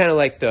 It's kind of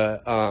like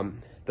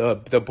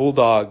the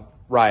Bulldog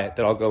riot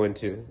that I'll go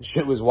into.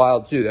 Shit was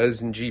wild too. That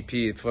was in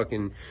GP,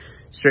 fucking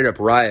straight up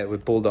riot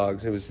with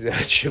Bulldogs.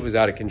 That shit was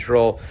out of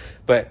control.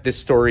 But this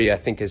story I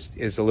think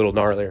is a little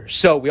gnarlier.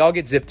 So we all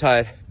get zip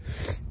tied.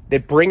 They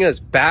bring us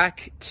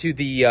back to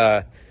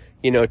the,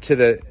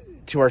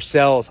 to our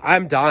cells.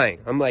 I'm dying.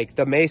 I'm like,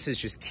 the mace is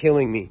just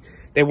killing me.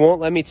 They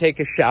won't let me take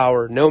a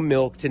shower, no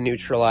milk to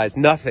neutralize,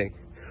 nothing.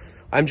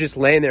 I'm just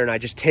laying there and I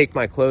just take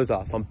my clothes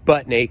off. I'm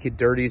butt naked,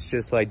 dirty. It's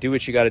just like, do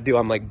what you got to do.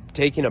 I'm like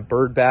taking a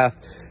bird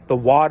bath. The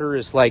water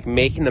is like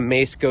making the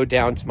mace go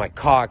down to my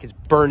cock. It's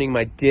burning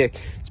my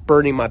dick. It's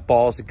burning my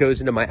balls. It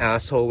goes into my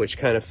asshole, which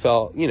kind of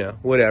felt,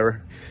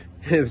 whatever.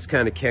 It was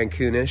kind of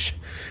Cancun-ish.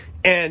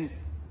 And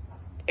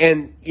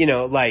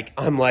like,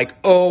 I'm like,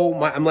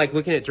 I'm like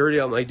looking at Dirty.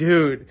 I'm like,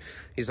 dude,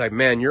 he's like,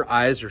 man, your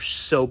eyes are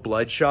so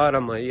bloodshot.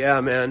 I'm like,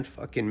 yeah, man,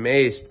 fucking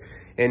maced.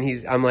 And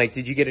I'm like,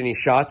 did you get any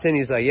shots in?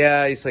 He's like,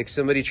 yeah. He's like,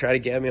 somebody tried to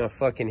get me. I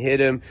fucking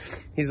hit him.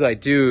 He's like,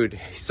 dude,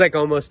 he's like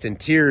almost in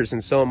tears.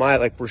 And so am I.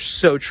 Like, we're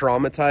so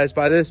traumatized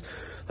by this.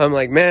 I'm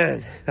like,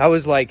 man, that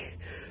was like,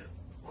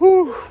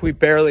 whew, we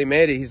barely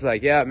made it. He's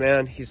like, yeah,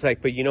 man. He's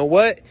like, but you know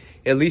what?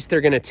 At least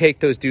they're going to take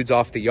those dudes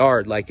off the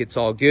yard. Like, it's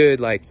all good.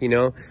 Like,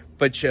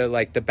 but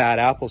like the bad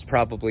apples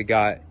probably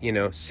got,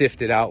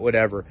 sifted out,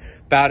 whatever.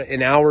 About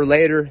an hour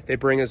later, they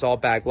bring us all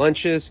back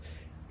lunches.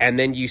 And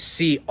then you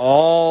see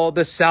all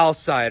the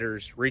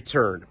Southsiders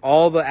return,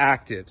 all the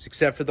actives,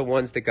 except for the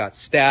ones that got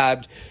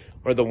stabbed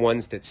or the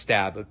ones that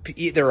stabbed.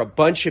 There are a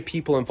bunch of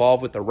people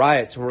involved with the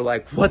riots, and we're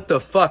like, what the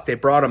fuck? They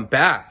brought them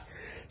back.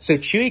 So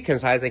Chewy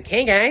comes by, he's like,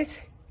 hey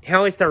guys,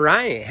 how was the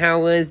riot?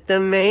 How was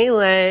the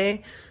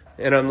melee?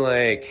 And I'm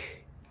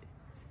like,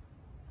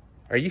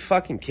 are you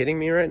fucking kidding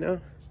me right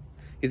now?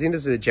 You think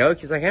this is a joke?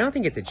 He's like, I don't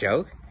think it's a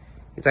joke.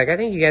 He's like, I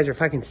think you guys are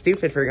fucking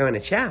stupid for going to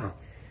chow.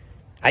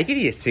 I give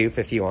you a soup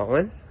if you want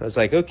one. I was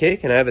like, okay,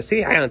 can I have a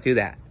soup? I don't do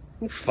that.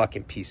 You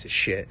fucking piece of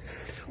shit.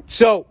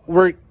 So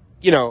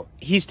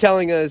he's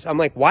telling us, I'm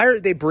like, why are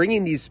they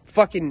bringing these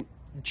fucking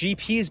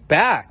GPs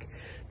back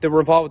that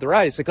were involved with the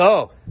riot? He's like,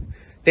 oh,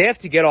 they have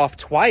to get off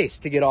twice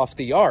to get off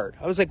the yard.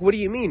 I was like, what do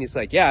you mean? He's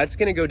like, yeah, it's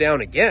going to go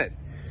down again.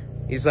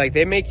 He's like,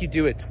 they make you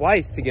do it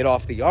twice to get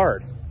off the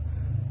yard.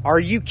 Are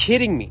you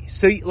kidding me?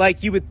 So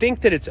like, you would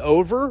think that it's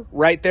over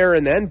right there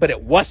and then, but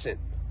it wasn't.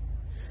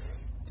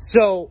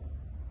 So,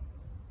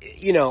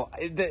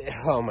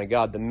 oh my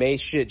God, the mace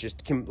shit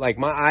just, like,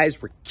 my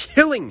eyes were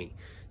killing me,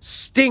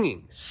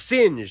 stinging,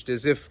 singed,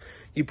 as if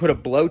you put a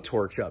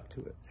blowtorch up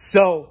to it.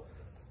 So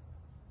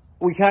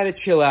we kind of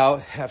chill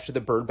out after the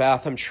bird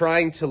bath. I'm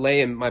trying to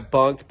lay in my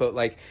bunk, but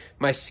like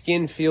my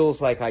skin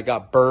feels like I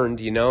got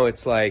burned,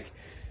 it's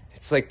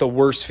like the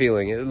worst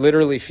feeling. It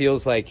literally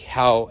feels like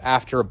how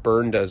after a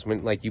burn does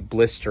when like you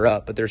blister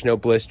up, but there's no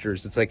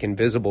blisters. It's like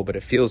invisible, but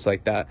it feels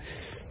like that.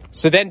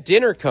 So then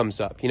dinner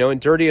comes up,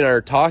 and Dirty and I are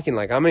talking,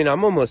 like, I'm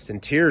almost in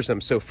tears. I'm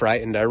so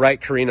frightened. I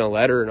write Karina a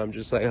letter and I'm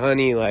just like,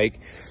 honey,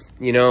 like,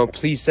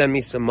 please send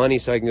me some money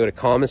so I can go to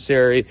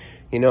commissary.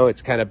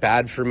 It's kind of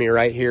bad for me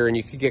right here. And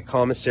you could get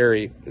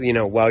commissary,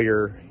 while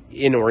you're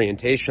in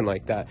orientation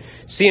like that.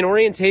 See, in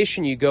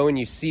orientation, you go and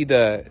you see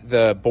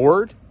the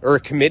board or a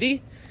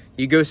committee.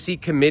 You go see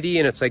committee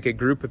and it's like a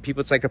group of people.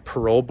 It's like a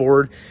parole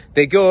board.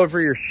 They go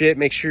over your shit,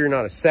 make sure you're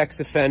not a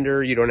sex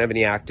offender. You don't have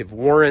any active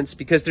warrants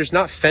because there's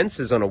not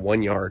fences on a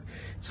 1 yard.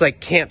 It's like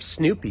Camp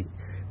Snoopy.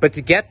 But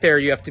to get there,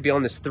 you have to be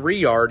on this 3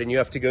 yard and you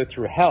have to go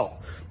through hell.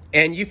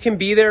 And you can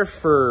be there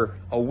for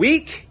a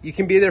week. You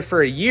can be there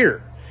for a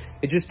year.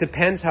 It just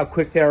depends how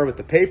quick they are with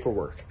the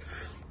paperwork.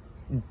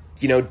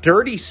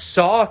 Dirty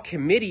saw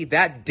committee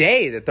that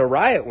day that the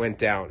riot went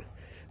down,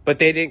 but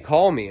they didn't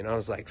call me. And I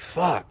was like,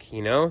 fuck,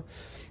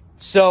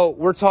 So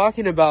we're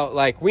talking about,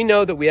 like, we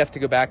know that we have to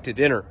go back to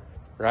dinner,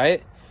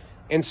 right?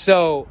 And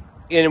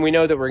we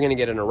know that we're going to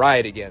get in a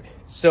riot again.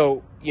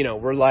 So,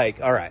 we're like,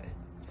 all right,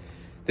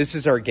 this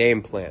is our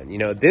game plan.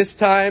 This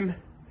time,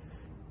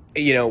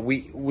 we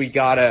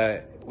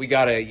gotta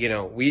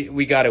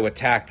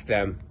attack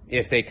them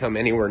if they come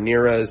anywhere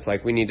near us.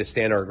 Like, we need to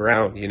stand our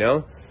ground,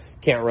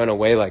 Can't run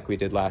away like we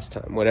did last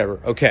time,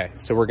 whatever. Okay,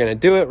 so we're going to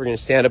do it. We're going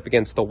to stand up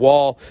against the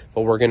wall,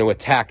 but we're going to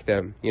attack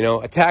them,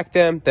 attack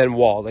them, then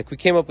wall. Like, we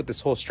came up with this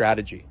whole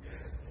strategy.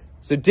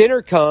 So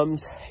dinner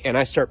comes and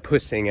I start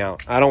pussing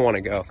out. I don't want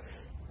to go.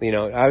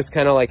 I was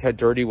kind of like how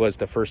Dirty was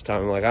the first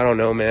time. I'm like, I don't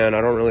know, man.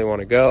 I don't really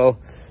want to go.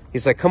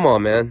 He's like, come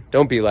on, man.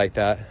 Don't be like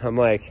that. I'm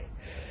like,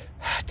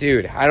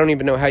 dude, I don't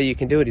even know how you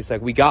can do it. He's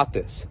like, we got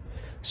this.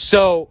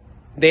 So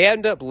they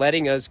end up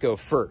letting us go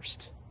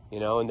first.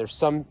 And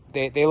there's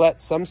they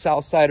let some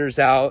Southsiders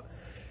out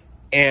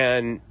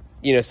and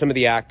you know, some of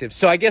the actives.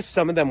 So I guess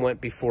some of them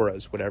went before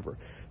us, whatever.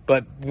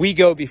 But we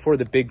go before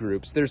the big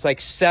groups. There's like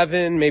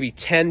 7, maybe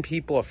 10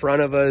 people in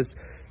front of us,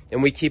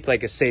 and we keep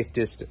like a safe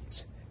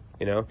distance,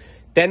 you know.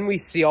 Then we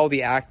see all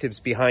the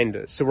actives behind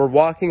us. So we're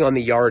walking on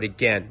the yard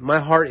again. My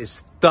heart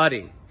is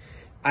thudding.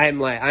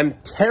 I'm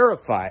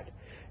terrified.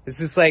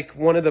 This is like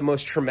one of the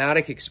most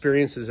traumatic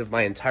experiences of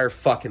my entire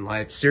fucking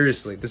life.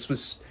 Seriously, this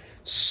was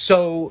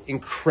so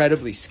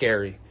incredibly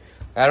scary.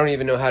 I don't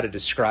even know how to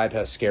describe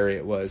how scary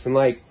it was. And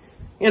like,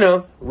 you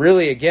know,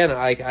 really, again,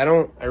 I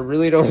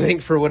really don't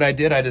think for what I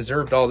did, I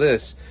deserved all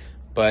this,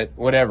 but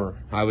whatever,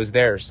 I was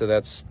there. So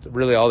that's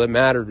really all that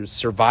mattered, was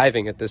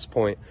surviving at this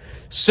point.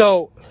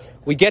 So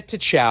we get to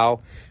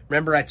Chow.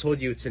 Remember, I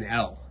told you it's an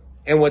L.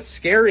 And what's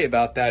scary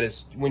about that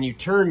is when you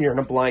turn, you're in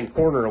a blind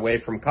corner away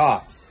from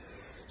cops.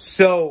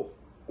 So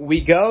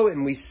we go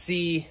and we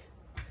see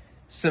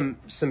some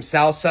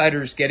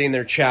Southsiders getting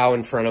their chow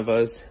in front of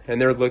us,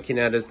 and they're looking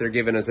at us. They're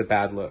giving us a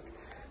bad look.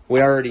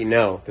 We already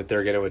know that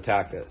they're going to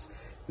attack us.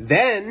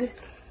 Then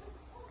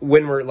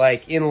when we're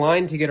like in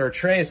line to get our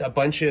trays, a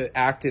bunch of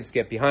actives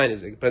get behind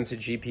us. A bunch of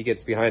GP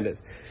gets behind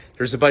us.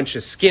 There's a bunch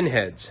of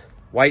skinheads,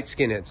 white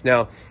skinheads.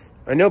 Now,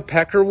 I know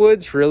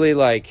Peckerwoods really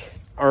like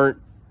aren't,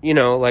 you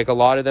know, like a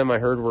lot of them I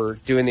heard were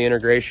doing the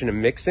integration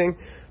and mixing,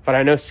 but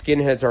I know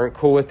skinheads aren't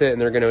cool with it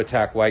and they're going to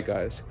attack white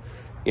guys,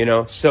 you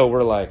know? So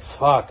we're like,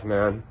 fuck,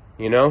 man,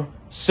 you know?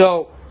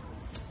 So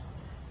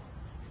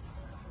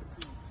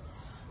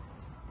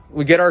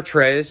we get our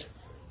trays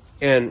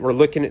and we're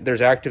looking at,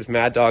 there's actives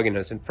mad dogging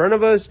us in front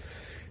of us.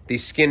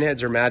 These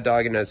skinheads are mad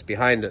dogging us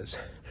behind us.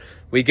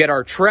 We get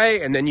our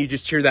tray and then you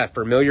just hear that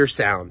familiar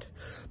sound.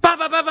 Ba,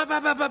 ba, ba, ba,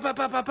 ba, ba, ba, ba,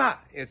 ba, ba, ba.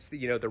 It's the,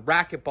 you know, the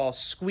racquetball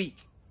squeak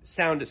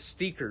sound of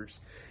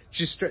speakers.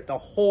 Just the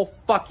whole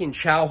fucking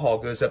chow hall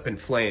goes up in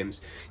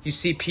flames. You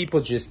see people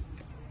just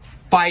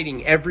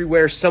fighting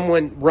everywhere.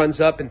 Someone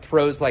runs up and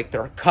throws like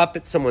their cup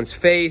at someone's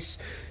face.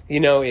 You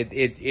know,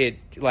 it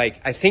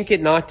like, I think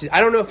it knocked,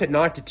 I don't know if it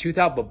knocked a tooth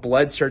out, but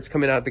blood starts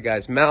coming out of the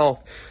guy's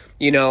mouth.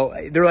 You know,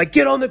 they're like,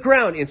 get on the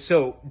ground. And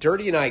so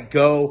Dirty and I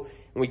go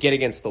and we get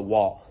against the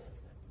wall.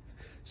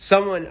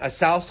 A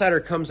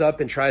Southsider comes up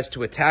and tries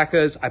to attack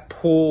us. I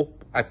pull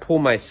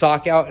my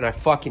sock out and I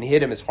fucking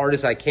hit him as hard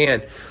as I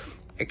can.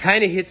 It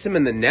kind of hits him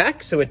in the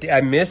neck, so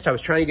I missed. I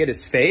was trying to get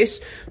his face,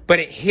 but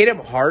it hit him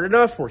hard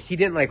enough where he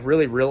didn't like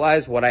really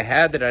realize what I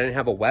had, that I didn't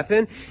have a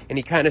weapon, and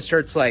he kind of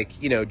starts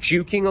like, you know,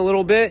 juking a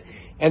little bit,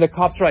 and the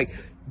cops are like,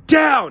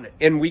 down!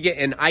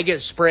 And I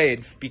get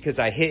sprayed because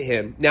I hit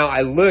him. Now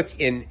I look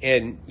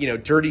and you know,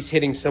 Dirty's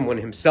hitting someone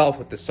himself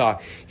with the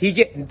sock.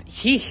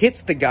 He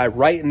hits the guy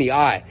right in the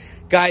eye.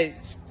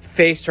 Guy's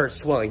face starts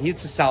swelling. He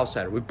hits a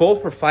Southsider. We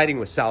both were fighting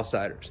with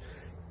Southsiders.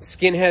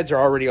 Skinheads are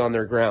already on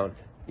their ground.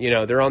 You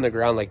know, they're on the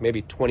ground like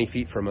maybe 20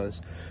 feet from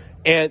us.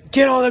 And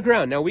get on the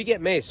ground. Now we get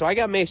maced. So I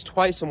got maced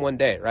twice in one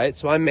day, right?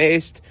 So I'm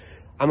maced.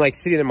 I'm like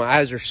sitting there. My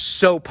eyes are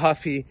so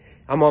puffy.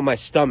 I'm on my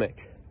stomach,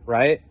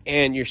 right?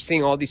 And you're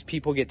seeing all these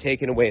people get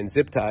taken away in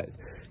zip ties.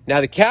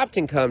 Now the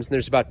captain comes and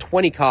there's about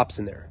 20 cops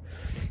in there.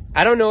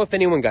 I don't know if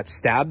anyone got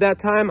stabbed that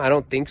time. I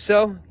don't think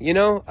so. You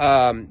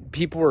know,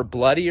 people were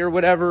bloody or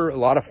whatever. A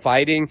lot of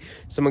fighting.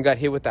 Someone got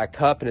hit with that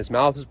cup and his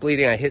mouth was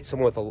bleeding. I hit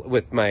someone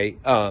with my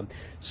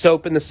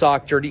soap in the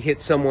sock. Dirty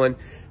hit someone,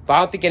 but I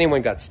don't think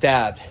anyone got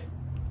stabbed.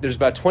 There's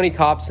about 20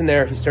 cops in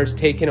there. He starts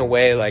taking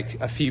away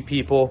like a few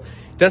people.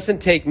 Doesn't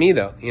take me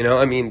though. You know,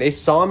 I mean, they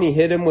saw me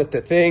hit him with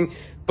the thing,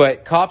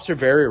 but cops are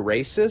very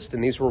racist,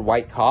 and these were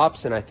white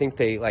cops, and I think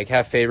they like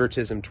have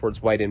favoritism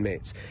towards white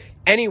inmates.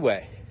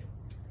 Anyway.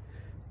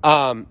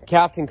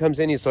 Captain comes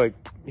in, he's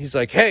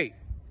like, hey,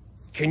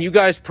 can you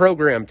guys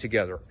program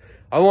together?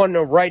 I want to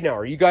know right now,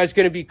 are you guys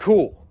going to be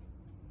cool?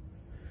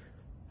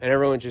 And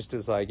everyone just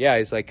is like, yeah.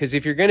 He's like, because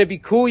if you're going to be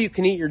cool, you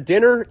can eat your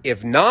dinner.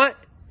 If not,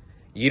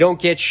 you don't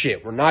get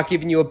shit. We're not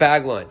giving you a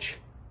bag lunch.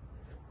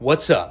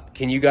 What's up?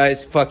 Can you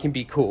guys fucking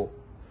be cool?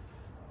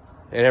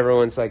 And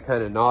everyone's like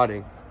kind of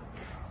nodding.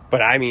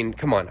 But I mean,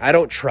 come on. I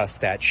don't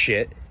trust that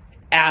shit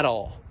at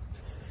all.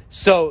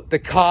 So the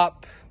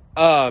cop,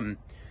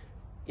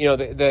 you know,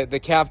 the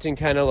captain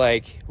kind of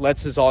like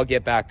lets us all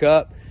get back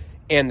up,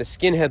 and the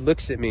skinhead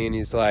looks at me and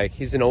he's like,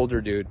 he's an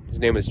older dude. His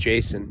name was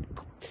Jason.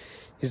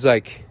 He's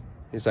like,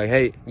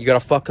 hey, you got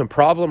a fucking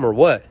problem or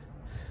what?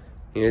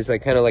 You know, he's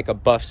like kind of like a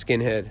buff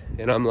skinhead.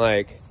 And I'm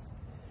like,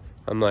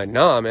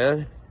 nah,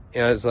 man.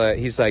 And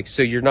he's like,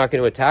 so you're not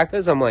going to attack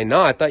us? I'm like,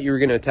 nah, I thought you were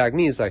going to attack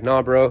me. He's like,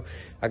 nah, bro,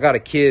 I got a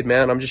kid,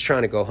 man. I'm just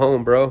trying to go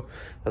home, bro.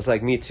 I was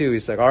like, me too.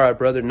 He's like, all right,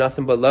 brother,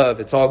 nothing but love.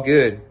 It's all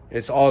good.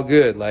 It's all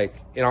good. Like,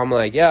 and I'm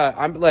like, yeah,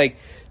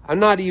 I'm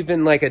not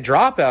even like a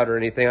dropout or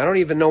anything. I don't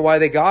even know why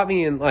they got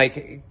me and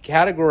like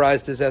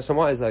categorized as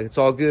SMY. He's like, it's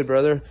all good,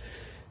 brother.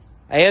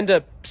 I end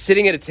up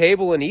sitting at a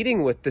table and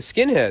eating with the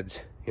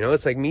skinheads. You know,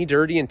 it's like me,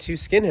 Dirty, and 2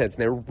 skinheads. And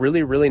they're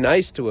really, really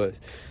nice to us.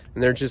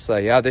 And they're just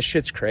like, yeah, this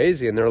shit's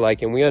crazy. And they're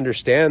like, and we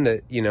understand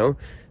that, you know,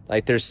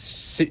 like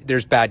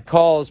there's bad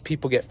calls,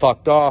 people get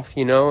fucked off,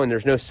 you know, and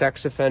there's no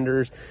sex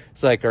offenders.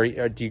 It's like,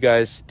 did you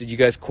guys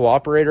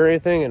cooperate or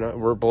anything? And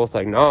we're both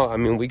like, no, I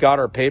mean, we got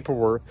our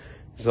paperwork.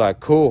 He's like,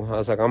 cool. I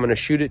was like, I'm going to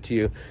shoot it to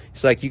you.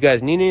 He's like, you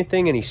guys need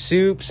anything? Any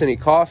soups? Any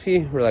coffee?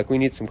 We're like, we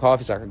need some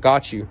coffee. He's like, I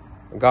got you.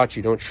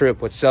 Don't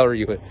trip. What cell are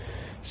you in?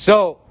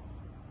 So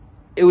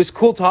it was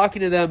cool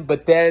talking to them.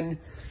 But then,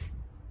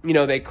 you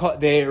know, they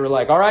were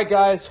like, all right,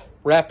 guys,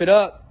 wrap it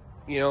up.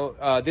 You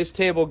know, this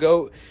table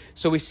go.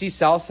 So we see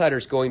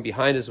Southsiders going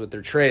behind us with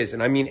their trays.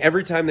 And I mean,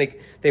 every time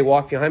they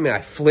walk behind me,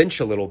 I flinch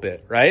a little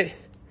bit, right?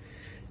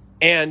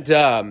 And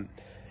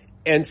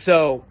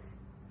so,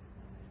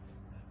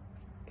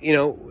 you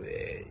know,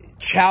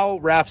 chow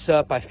wraps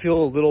up. I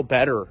feel a little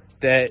better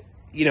that,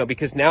 you know,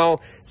 because now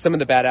some of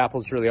the bad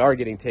apples really are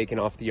getting taken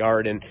off the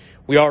yard. And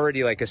we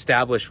already like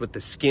established with the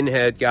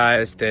skinhead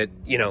guys that,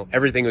 you know,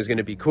 everything was going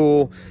to be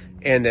cool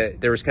and that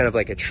there was kind of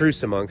like a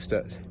truce amongst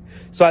us.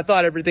 So I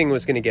thought everything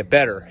was going to get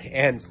better.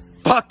 And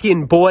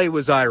fucking boy,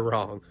 was I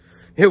wrong.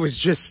 It was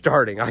just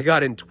starting. I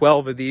got in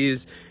 12 of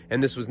these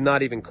and this was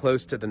not even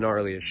close to the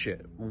gnarliest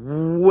shit.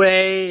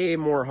 Way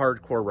more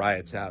hardcore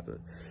riots happened.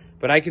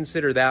 But I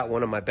consider that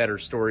one of my better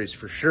stories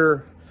for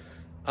sure.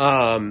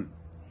 And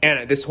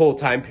this whole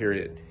time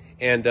period.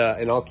 And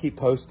I'll keep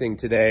posting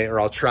today, or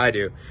I'll try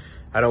to.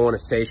 I don't want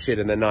to say shit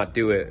and then not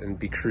do it and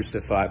be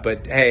crucified.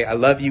 But hey, I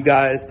love you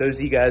guys. Those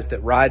of you guys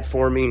that ride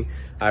for me,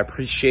 I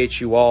appreciate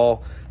you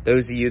all.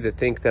 Those of you that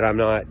think that I'm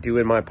not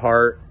doing my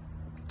part,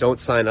 don't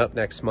sign up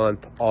next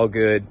month. All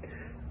good.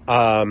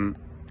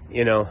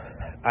 You know,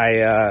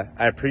 I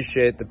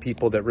appreciate the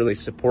people that really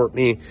support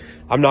me.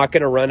 I'm not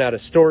going to run out of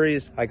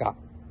stories. I got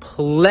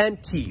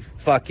plenty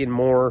fucking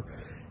more.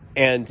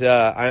 And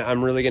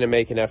I'm really going to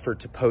make an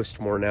effort to post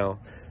more now.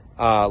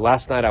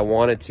 Last night I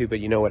wanted to,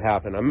 but you know what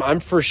happened. I'm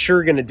for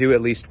sure going to do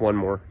at least one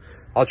more.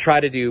 I'll try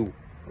to do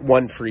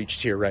one for each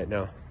tier right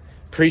now.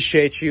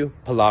 Appreciate you.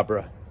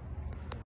 Palabra.